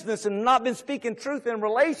in business and not been speaking truth in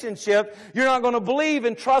relationship, you're not going to believe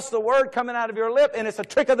and trust the word coming out of your lip, and it's a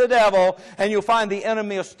trick of the devil, and you'll find the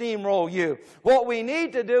enemy will steamroll you. What we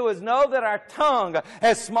need to do is know that our tongue,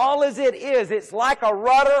 as small as it is, it's like a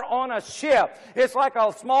rudder on a ship. It's like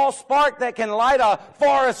a small spark that can light a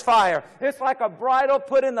forest fire. It's like a bridle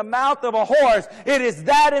put in the mouth of a horse. It is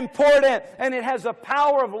that important, and it has the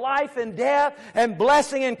power of life and death and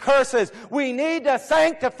blessing and curses. We need to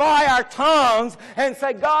sanctify our tongues and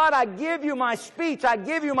say, God, I give you my speech. I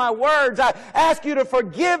give you my words. I ask you to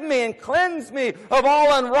forgive me and cleanse me of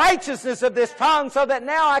all unrighteousness of this tongue so that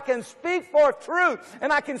now I can speak forth truth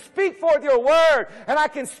and I can speak forth your word and I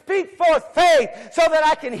can speak forth faith so that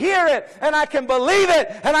I can hear it and I can believe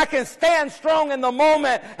it and I can stand strong in the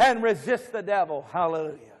moment and resist the devil.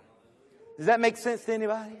 Hallelujah. Does that make sense to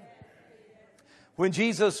anybody? When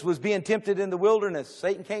Jesus was being tempted in the wilderness,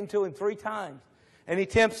 Satan came to him 3 times. And he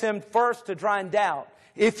tempts him first to try and doubt.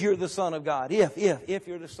 If you're the Son of God. If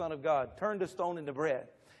you're the Son of God. Turn the stone into bread.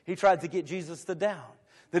 He tried to get Jesus to doubt.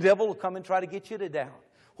 The devil will come and try to get you to doubt.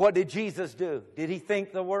 What did Jesus do? Did he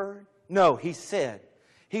think the word? No, he said,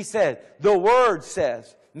 the word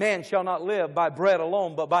says, man shall not live by bread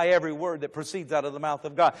alone, but by every word that proceeds out of the mouth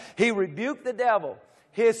of God. He rebuked the devil.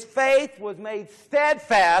 His faith was made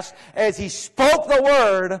steadfast as he spoke the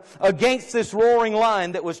word against this roaring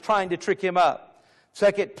lion that was trying to trick him up.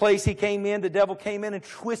 Second place he came in, the devil came in and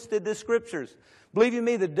twisted the Scriptures. Believe you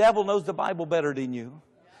me, the devil knows the Bible better than you.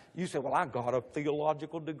 You say, well, I got a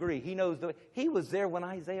theological degree. He was there when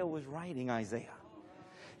Isaiah was writing Isaiah.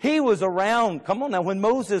 He was around, come on now, when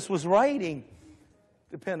Moses was writing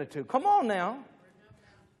the Pentateuch. Come on now.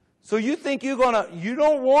 So you think you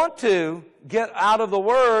don't want to get out of the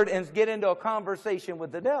Word and get into a conversation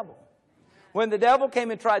with the devil. When the devil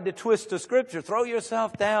came and tried to twist the Scripture, throw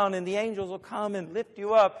yourself down and the angels will come and lift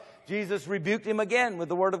you up. Jesus rebuked him again with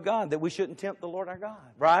the Word of God that we shouldn't tempt the Lord our God,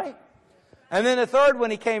 right? And then the third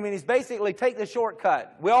one he came in, he's basically take the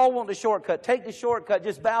shortcut. We all want the shortcut. Take the shortcut.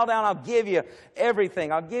 Just bow down. I'll give you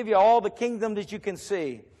everything. I'll give you all the kingdom that you can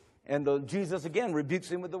see. And Jesus again rebukes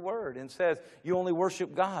him with the word and says, you only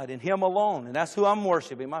worship God and Him alone. And that's who I'm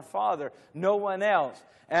worshiping, my Father, no one else.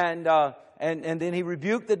 And then he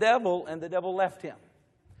rebuked the devil, and the devil left him.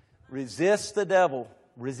 Resist the devil.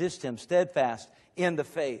 Resist him steadfast in the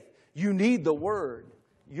faith. You need the word.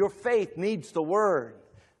 Your faith needs the word.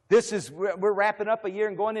 We're wrapping up a year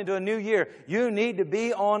and going into a new year. You need to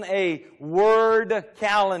be on a word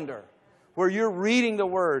calendar where you're reading the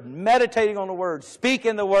word, meditating on the word,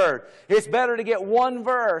 speaking the word. It's better to get one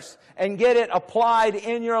verse and get it applied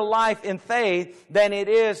in your life in faith than it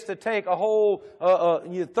is to take a whole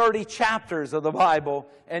 30 chapters of the Bible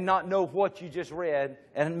and not know what you just read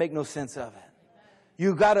and make no sense of it.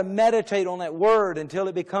 You've got to meditate on that word until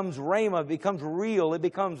it becomes rhema, it becomes real, it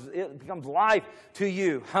becomes life to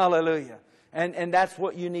you. Hallelujah. And that's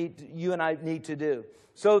what you and I need to do.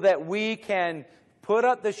 So that we can put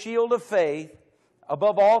up the shield of faith,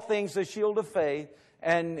 above all things the shield of faith,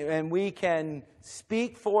 and we can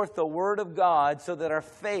speak forth the word of God so that our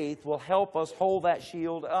faith will help us hold that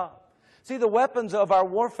shield up. See, the weapons of our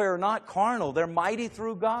warfare are not carnal. They're mighty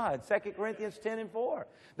through God. 2 Corinthians 10:4.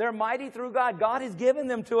 They're mighty through God. God has given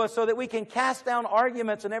them to us so that we can cast down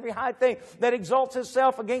arguments and every high thing that exalts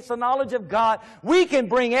itself against the knowledge of God. We can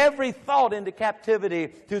bring every thought into captivity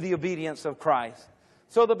to the obedience of Christ.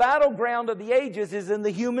 So the battleground of the ages is in the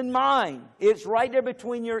human mind. It's right there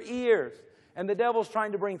between your ears. And the devil's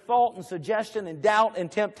trying to bring thought and suggestion and doubt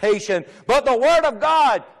and temptation. But the Word of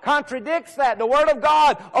God contradicts that. The Word of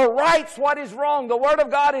God rights what is wrong. The Word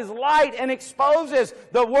of God is light and exposes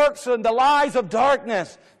the works and the lies of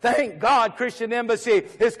darkness. Thank God Christian Embassy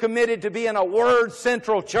is committed to being a Word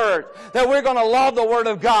Central church. That we're going to love the Word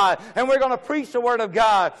of God. And we're going to preach the Word of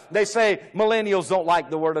God. They say millennials don't like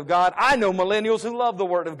the Word of God. I know millennials who love the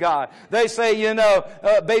Word of God. They say,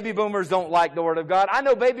 baby boomers don't like the Word of God. I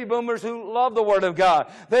know baby boomers who love the Word of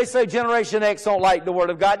God. They say Generation X don't like the Word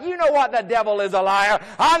of God. You know what? The devil is a liar.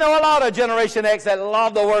 I know a lot of Generation X that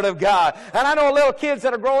love the Word of God. And I know little kids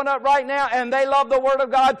that are growing up right now and they love the Word of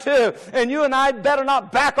God too. And you and I better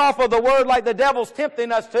not back off of the Word like the devil's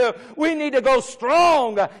tempting us to. We need to go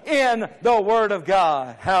strong in the Word of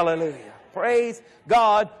God. Hallelujah. Praise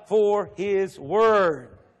God for His Word.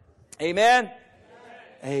 Amen?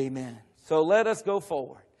 Amen. So let us go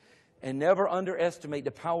forward. And never underestimate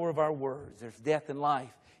the power of our words. There's death and life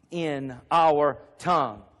in our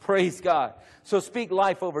tongue. Praise God. So speak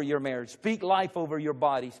life over your marriage. Speak life over your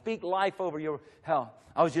body. Speak life over your health.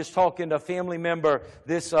 I was just talking to a family member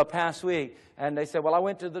this past week. And they said, well, I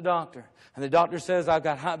went to the doctor. And the doctor says I've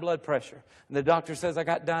got high blood pressure. And the doctor says I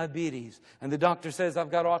got diabetes. And the doctor says I've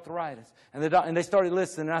got arthritis. And they started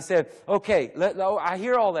listening. And I said, okay, I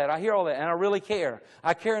hear all that. I hear all that. And I really care.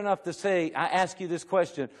 I care enough to say, I ask you this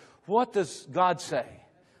question. What does God say?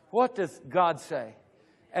 What does God say?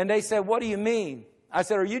 And they said, what do you mean? I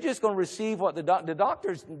said, are you just going to receive what the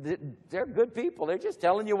doctors, they're good people. They're just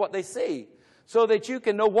telling you what they see so that you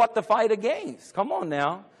can know what to fight against. Come on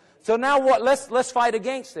now. So now what? Let's fight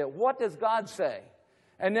against it. What does God say?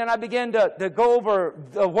 And then I began to go over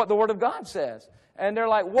what the Word of God says. And they're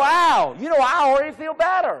like, wow, I already feel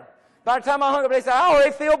better. By the time I hung up, they said, I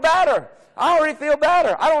already feel better. I already feel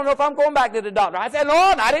better. I don't know if I'm going back to the doctor. I said,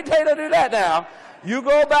 Lord, I didn't tell you to do that now. You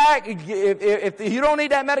go back. If you don't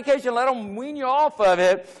need that medication, let them wean you off of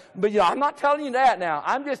it. But I'm not telling you that now.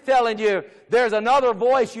 I'm just telling you there's another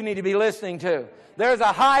voice you need to be listening to. There's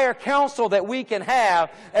a higher counsel that we can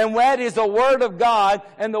have, and that is the Word of God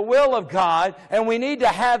and the will of God. And we need to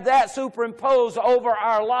have that superimposed over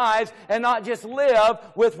our lives and not just live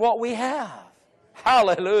with what we have.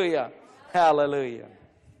 Hallelujah. Hallelujah.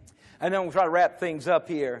 And then we'll try to wrap things up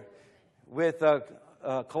here with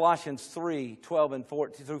Colossians 3:12 and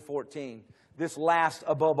 14 through 14. This last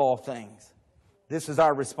above all things. This is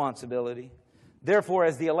our responsibility. Therefore,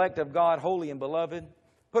 as the elect of God, holy and beloved,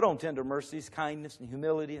 put on tender mercies, kindness, and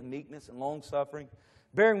humility, and meekness, and long-suffering,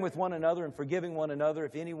 bearing with one another and forgiving one another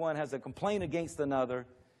if anyone has a complaint against another.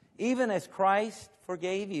 Even as Christ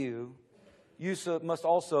forgave you, you must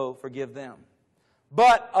also forgive them.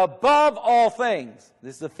 But above all things,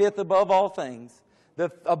 this is the fifth above all things,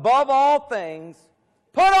 above all things,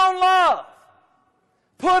 put on love.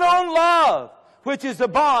 Put on love, which is the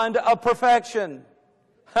bond of perfection.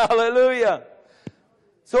 Hallelujah.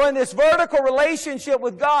 So in this vertical relationship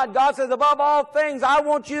with God, God says, above all things, I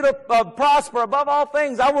want you to prosper. Above all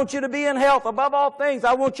things, I want you to be in health. Above all things,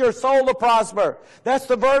 I want your soul to prosper. That's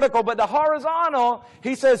the vertical. But the horizontal,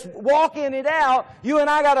 He says, walk in it out. You and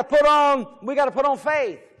I we got to put on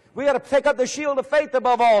faith. We got to take up the shield of faith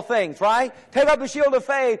above all things, right? Take up the shield of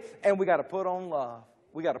faith, and we got to put on love.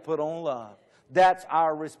 We got to put on love. That's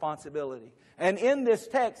our responsibility. And in this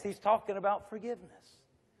text, he's talking about forgiveness.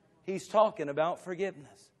 He's talking about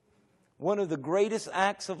forgiveness. One of the greatest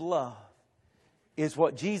acts of love is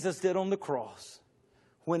what Jesus did on the cross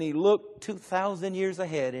when he looked 2,000 years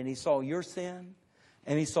ahead and he saw your sin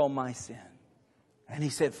and he saw my sin. And he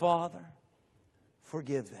said, Father,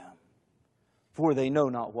 forgive them, for they know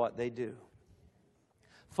not what they do.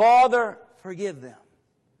 Father, forgive them,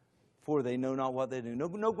 for they know not what they do.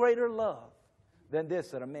 No greater love than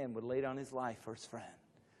this, that a man would lay down his life for his friend.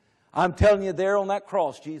 I'm telling you, there on that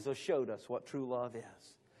cross, Jesus showed us what true love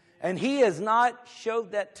is. And he has not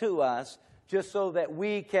showed that to us just so that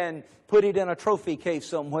we can put it in a trophy case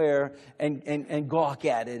somewhere and gawk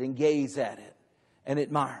at it and gaze at it and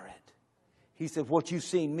admire it. He said, what you've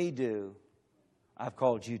seen me do, I've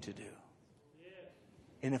called you to do.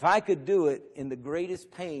 And if I could do it in the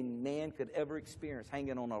greatest pain man could ever experience,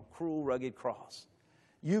 hanging on a cruel, rugged cross,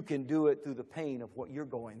 you can do it through the pain of what you're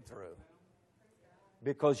going through.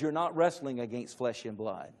 Because you're not wrestling against flesh and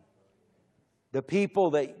blood. The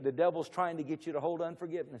people that the devil's trying to get you to hold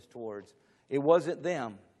unforgiveness towards, it wasn't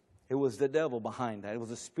them. It was the devil behind that. It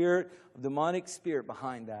was a spirit, a demonic spirit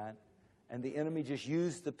behind that. And the enemy just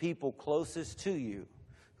used the people closest to you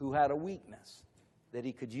who had a weakness that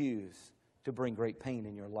he could use to bring great pain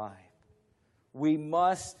in your life. We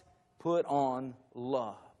must put on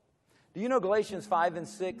love. Do you know Galatians 5 and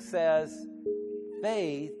 6 says,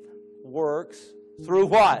 faith works through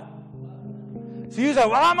what? So you say,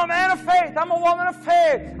 well, I'm a man of faith. I'm a woman of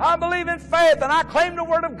faith. I believe in faith and I claim the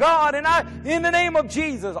Word of God and in the name of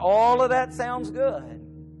Jesus. All of that sounds good.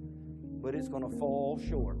 But it's going to fall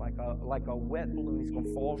short. Like a wet balloon, it's going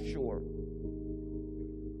to fall short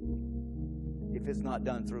if it's not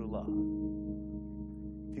done through love.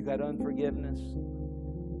 If you got unforgiveness,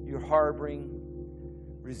 you're harboring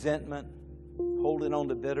resentment, holding on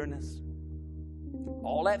to bitterness,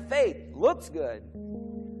 all that faith looks good,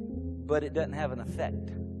 but it doesn't have an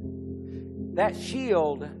effect. That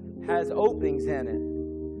shield has openings in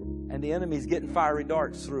it, and the enemy's getting fiery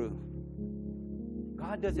darts through.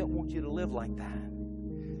 God doesn't want you to live like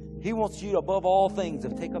that. He wants you, above all things, to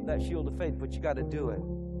take up that shield of faith, but you got to do it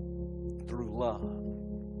through love.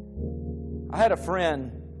 I have a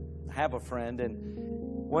friend, and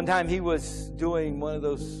one time he was doing one of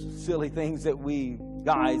those silly things that we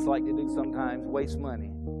guys like to do sometimes, waste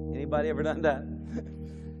money. Anybody ever done that?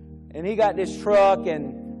 And he got this truck,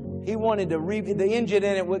 and he wanted to the engine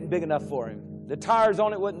in it wasn't big enough for him. The tires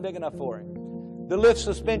on it wasn't big enough for him. The lift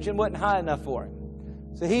suspension wasn't high enough for him.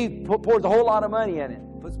 So he pours a whole lot of money in it,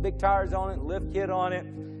 puts big tires on it, lift kit on it,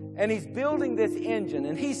 and he's building this engine,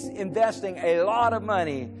 and he's investing a lot of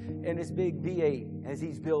money in this big V8 as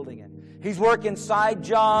he's building it. He's working side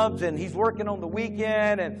jobs, and he's working on the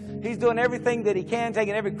weekend, and he's doing everything that he can,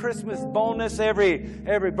 taking every Christmas bonus, every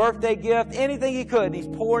birthday gift, anything he could, and he's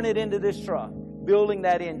pouring it into this truck, building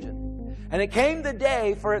that engine. And it came the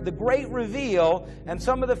day for the great reveal, and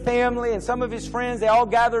some of the family and some of his friends, they all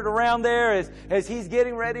gathered around there as he's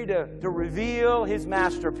getting ready to reveal his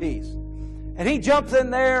masterpiece. And he jumps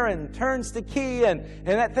in there and turns the key, and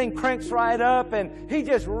that thing cranks right up, and he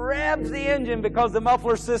just revs the engine because the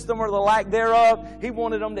muffler system or the lack thereof, he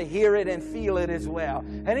wanted them to hear it and feel it as well.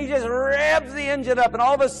 And he just revs the engine up, and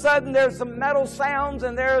all of a sudden there's some metal sounds,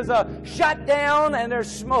 and there's a shutdown, and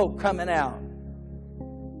there's smoke coming out.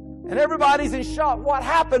 And everybody's in shock. What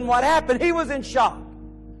happened? What happened? He was in shock.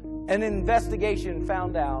 And an investigation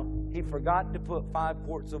found out he forgot to put 5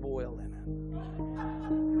 quarts of oil in it.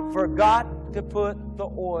 Forgot to put the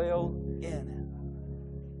oil in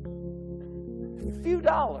it. A few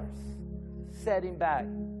dollars set him back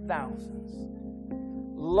thousands.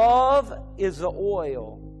 Love is the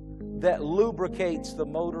oil that lubricates the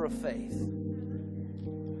motor of faith.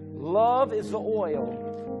 Love is the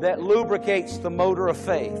oil that lubricates the motor of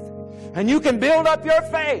faith. And you can build up your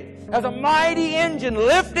faith as a mighty engine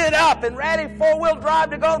lifted up and ready 4-wheel drive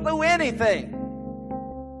to go through anything.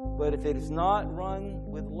 But if it is not run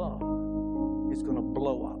with love, it's going to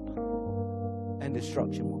blow up and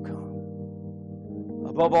destruction will come.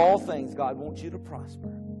 Above all things, God wants you to prosper.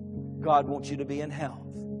 God wants you to be in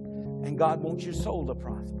health. And God wants your soul to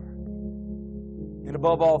prosper. And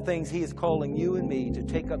above all things, He is calling you and me to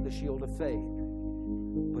take up the shield of faith,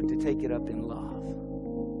 but to take it up in love.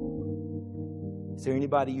 Is there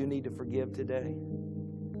anybody you need to forgive today?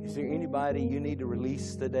 Is there anybody you need to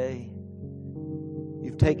release today?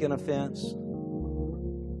 You've taken offense.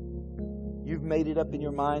 You've made it up in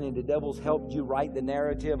your mind, and the devil's helped you write the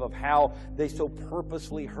narrative of how they so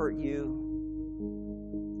purposely hurt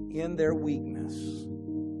you. In their weakness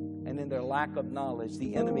and in their lack of knowledge,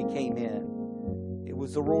 the enemy came in. It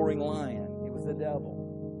was the roaring lion. It was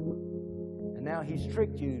devil. And now he's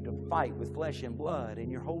tricked you to fight with flesh and blood,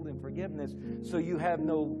 and you're holding forgiveness, so you have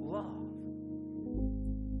no love.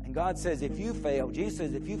 And God says, if you fail, Jesus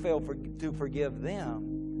says, if you fail to forgive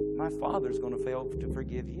them, my Father's going to fail to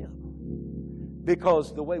forgive you.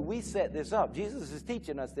 Because the way we set this up, Jesus is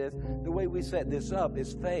teaching us this, the way we set this up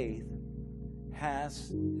is faith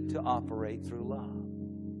has to operate through love.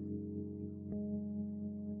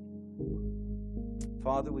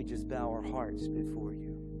 Father, we just bow our hearts before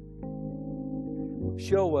you.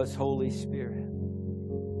 Show us, Holy Spirit.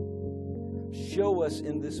 Show us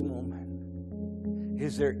in this moment.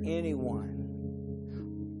 Is there anyone,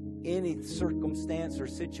 any circumstance or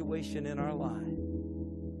situation in our life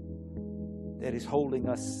that is holding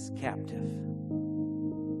us captive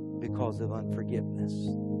because of unforgiveness,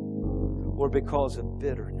 or because of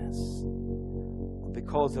bitterness, or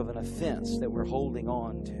because of an offense that we're holding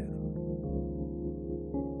on to?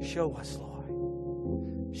 Show us,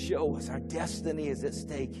 Lord. Show us. Our destiny is at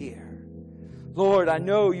stake here. Lord, I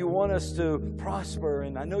know you want us to prosper,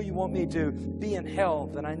 and I know you want me to be in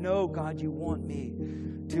health, and I know, God, you want me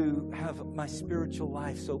to have my spiritual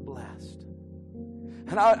life so blessed.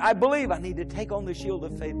 And I believe I need to take on the shield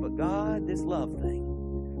of faith, but God, this love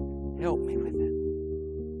thing, help me with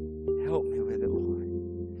it. Help me with it, Lord.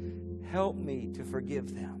 Help me to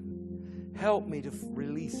forgive them. Help me to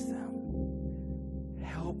release them.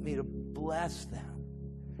 Help me to bless them.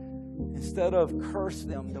 Instead of curse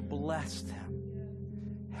them, to bless them.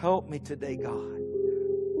 Help me today, God,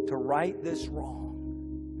 to right this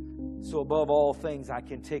wrong. So above all things, I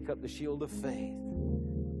can take up the shield of faith,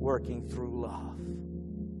 working through love,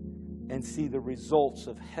 and see the results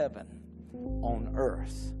of heaven on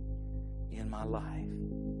earth in my life.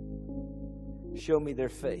 Show me their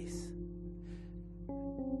faith.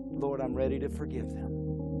 Lord, I'm ready to forgive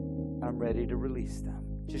them. I'm ready to release them.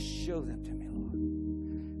 Just show them to me, Lord.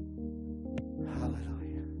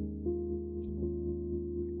 Hallelujah.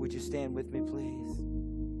 Would you stand with me, please?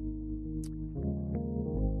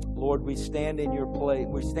 Lord, we stand in your place.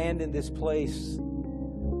 We stand in this place.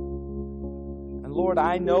 And Lord,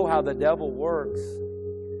 I know how the devil works.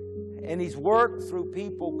 And he's worked through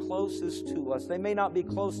people closest to us. They may not be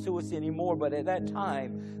close to us anymore, but at that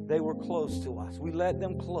time, they were close to us. We let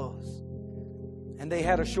them close. And they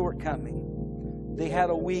had a shortcoming. They had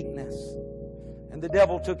a weakness. And the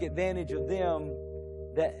devil took advantage of them,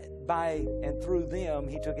 that by and through them,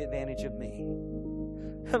 he took advantage of me.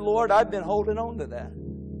 And Lord, I've been holding on to that.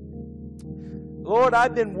 Lord,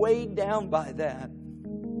 I've been weighed down by that.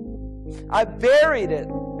 I buried it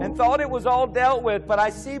and thought it was all dealt with, but I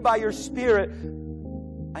see by your Spirit,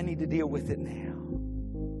 I need to deal with it now.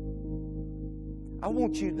 I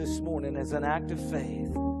want you this morning, as an act of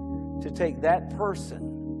faith, to take that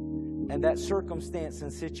person and that circumstance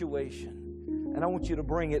and situation, and I want you to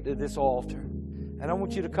bring it to this altar. And I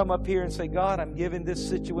want you to come up here and say, God, I'm giving this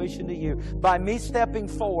situation to you. By me stepping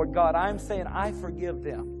forward, God, I'm saying I forgive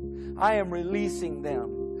them. I am releasing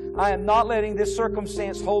them. I am not letting this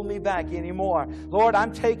circumstance hold me back anymore. Lord,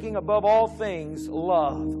 I'm taking above all things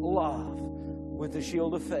love with the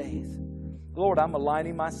shield of faith. Lord, I'm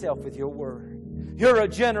aligning myself with your word. You're a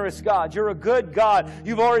generous God. You're a good God.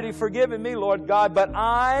 You've already forgiven me, Lord God, but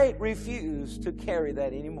I refuse to carry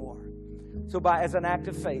that anymore. So as an act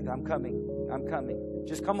of faith, I'm coming.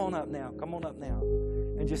 Just come on up now. Come on up now.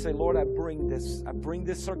 And just say, Lord, I bring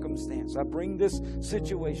this circumstance. I bring this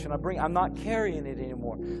situation. I'm not carrying it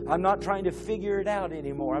anymore. I'm not trying to figure it out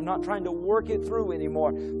anymore. I'm not trying to work it through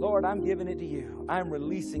anymore. Lord, I'm giving it to you. I'm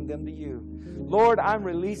releasing them to you. Lord, I'm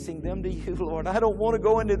releasing them to you, Lord. I don't want to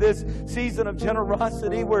go into this season of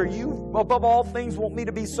generosity where you, above all things, want me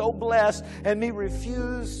to be so blessed and me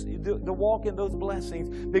refuse to walk in those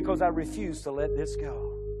blessings because I refuse to let this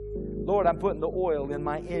go. Lord, I'm putting the oil in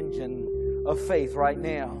my engine of faith right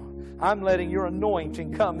now. I'm letting your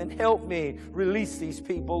anointing come and help me release these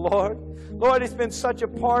people, Lord. Lord, it's been such a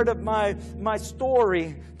part of my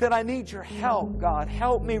story that I need your help, God.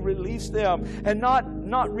 Help me release them and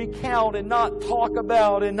not recount and not talk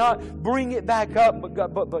about and not bring it back up,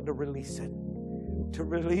 but to release it. To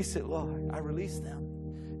release it, Lord. I release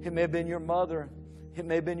them. It may have been your mother. It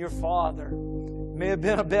may have been your father. It may have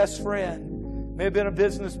been a best friend. It may have been a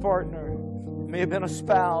business partner. It may have been a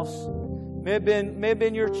spouse. May have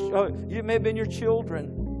been your children.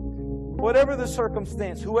 Whatever the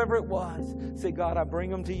circumstance, whoever it was, say, God, I bring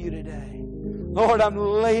them to you today. Lord, I'm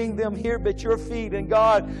laying them here at your feet. And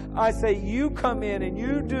God, I say, you come in and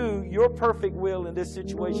you do your perfect will in this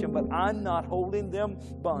situation, but I'm not holding them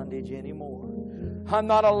bondage anymore. I'm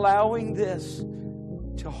not allowing this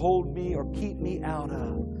to hold me or keep me out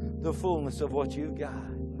of the fullness of what you've got.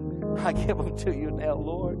 I give them to you now,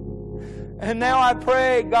 Lord. And now I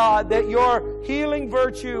pray, God, that your healing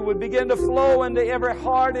virtue would begin to flow into every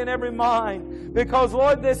heart and every mind. Because,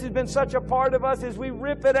 Lord, this has been such a part of us. As we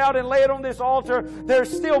rip it out and lay it on this altar, there's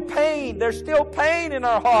still pain. There's still pain in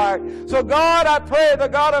our heart. So, God, I pray, the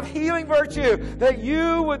God of healing virtue, that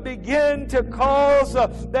you would begin to cause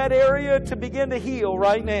that area to begin to heal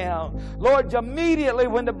right now. Lord, immediately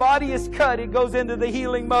when the body is cut, it goes into the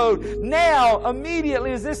healing mode. Now,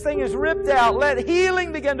 immediately as this thing is ripped out, let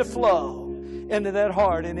healing begin to flow into that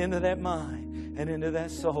heart and into that mind and into that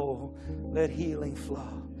soul. Let healing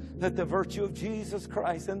flow. Let the virtue of Jesus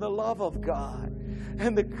Christ and the love of God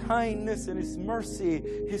and the kindness and His mercy,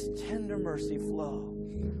 His tender mercy flow.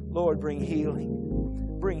 Lord, bring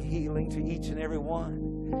healing. Bring healing to each and every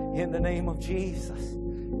one. In the name of Jesus.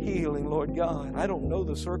 Healing, Lord God. I don't know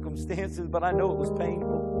the circumstances, but I know it was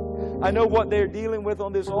painful. I know what they're dealing with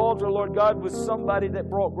on this altar, Lord God, was somebody that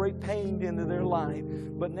brought great pain into their life.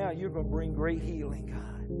 But now you're going to bring great healing,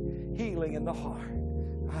 God. Healing in the heart.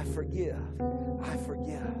 I forgive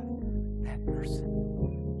that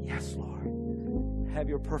person. Yes, Lord. Have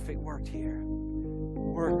your perfect work here.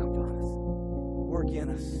 Work upon us. Work in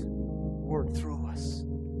us. Work through us.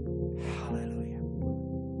 Hallelujah.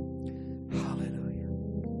 Hallelujah.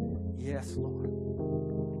 Yes, Lord.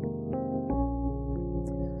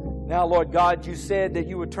 Now, Lord God, you said that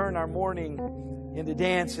you would turn our mourning into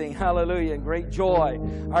dancing, hallelujah, and great joy,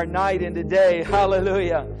 our night into day,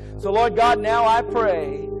 hallelujah. So, Lord God, now I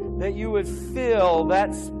pray that you would fill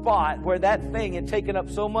that spot where that thing had taken up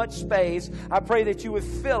so much space. I pray that you would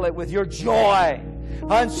fill it with your joy,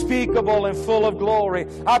 unspeakable and full of glory.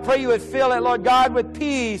 I pray you would fill it, Lord God, with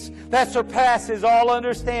peace that surpasses all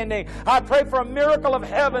understanding. I pray for a miracle of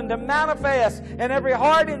heaven to manifest in every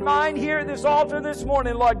heart and mind here at this altar this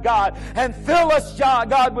morning, Lord God. And fill us,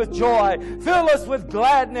 God, with joy. Fill us with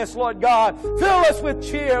gladness, Lord God. Fill us with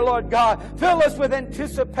cheer, Lord God. Fill us with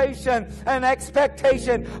anticipation and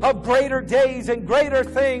expectation of greater days and greater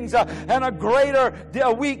things and a greater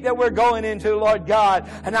week that we're going into, Lord God.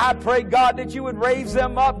 And I pray, God, that you would raise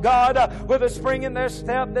them up, God, with a spring in their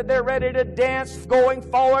step, that they're ready to dance going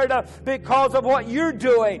forward because of what you're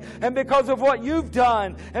doing and because of what you've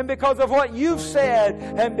done and because of what you've said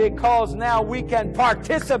and because now we can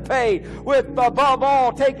participate with, above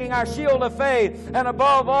all, taking our shield of faith and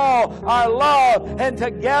above all, our love, and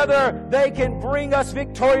together they can bring us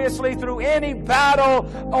victoriously through any battle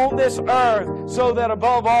on this earth, so that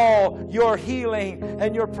above all, your healing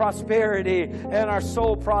and your prosperity and our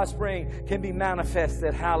soul prospering can be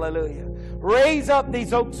manifested. Hallelujah. Raise up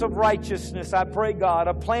these oaks of righteousness, I pray, God,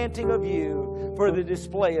 a planting of you for the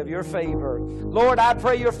display of your favor. Lord, I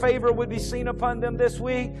pray your favor would be seen upon them this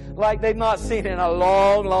week like they've not seen in a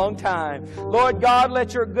long, long time. Lord God,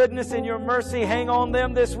 let your goodness and your mercy hang on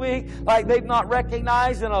them this week like they've not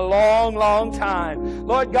recognized in a long, long time.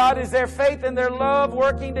 Lord God, is their faith and their love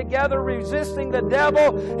working together, resisting the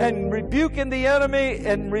devil and rebuking the enemy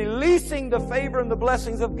and releasing the favor and the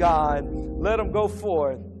blessings of God. Let them go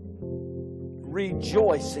forth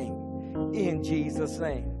rejoicing in Jesus'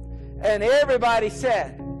 name. And everybody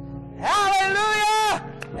said, hallelujah!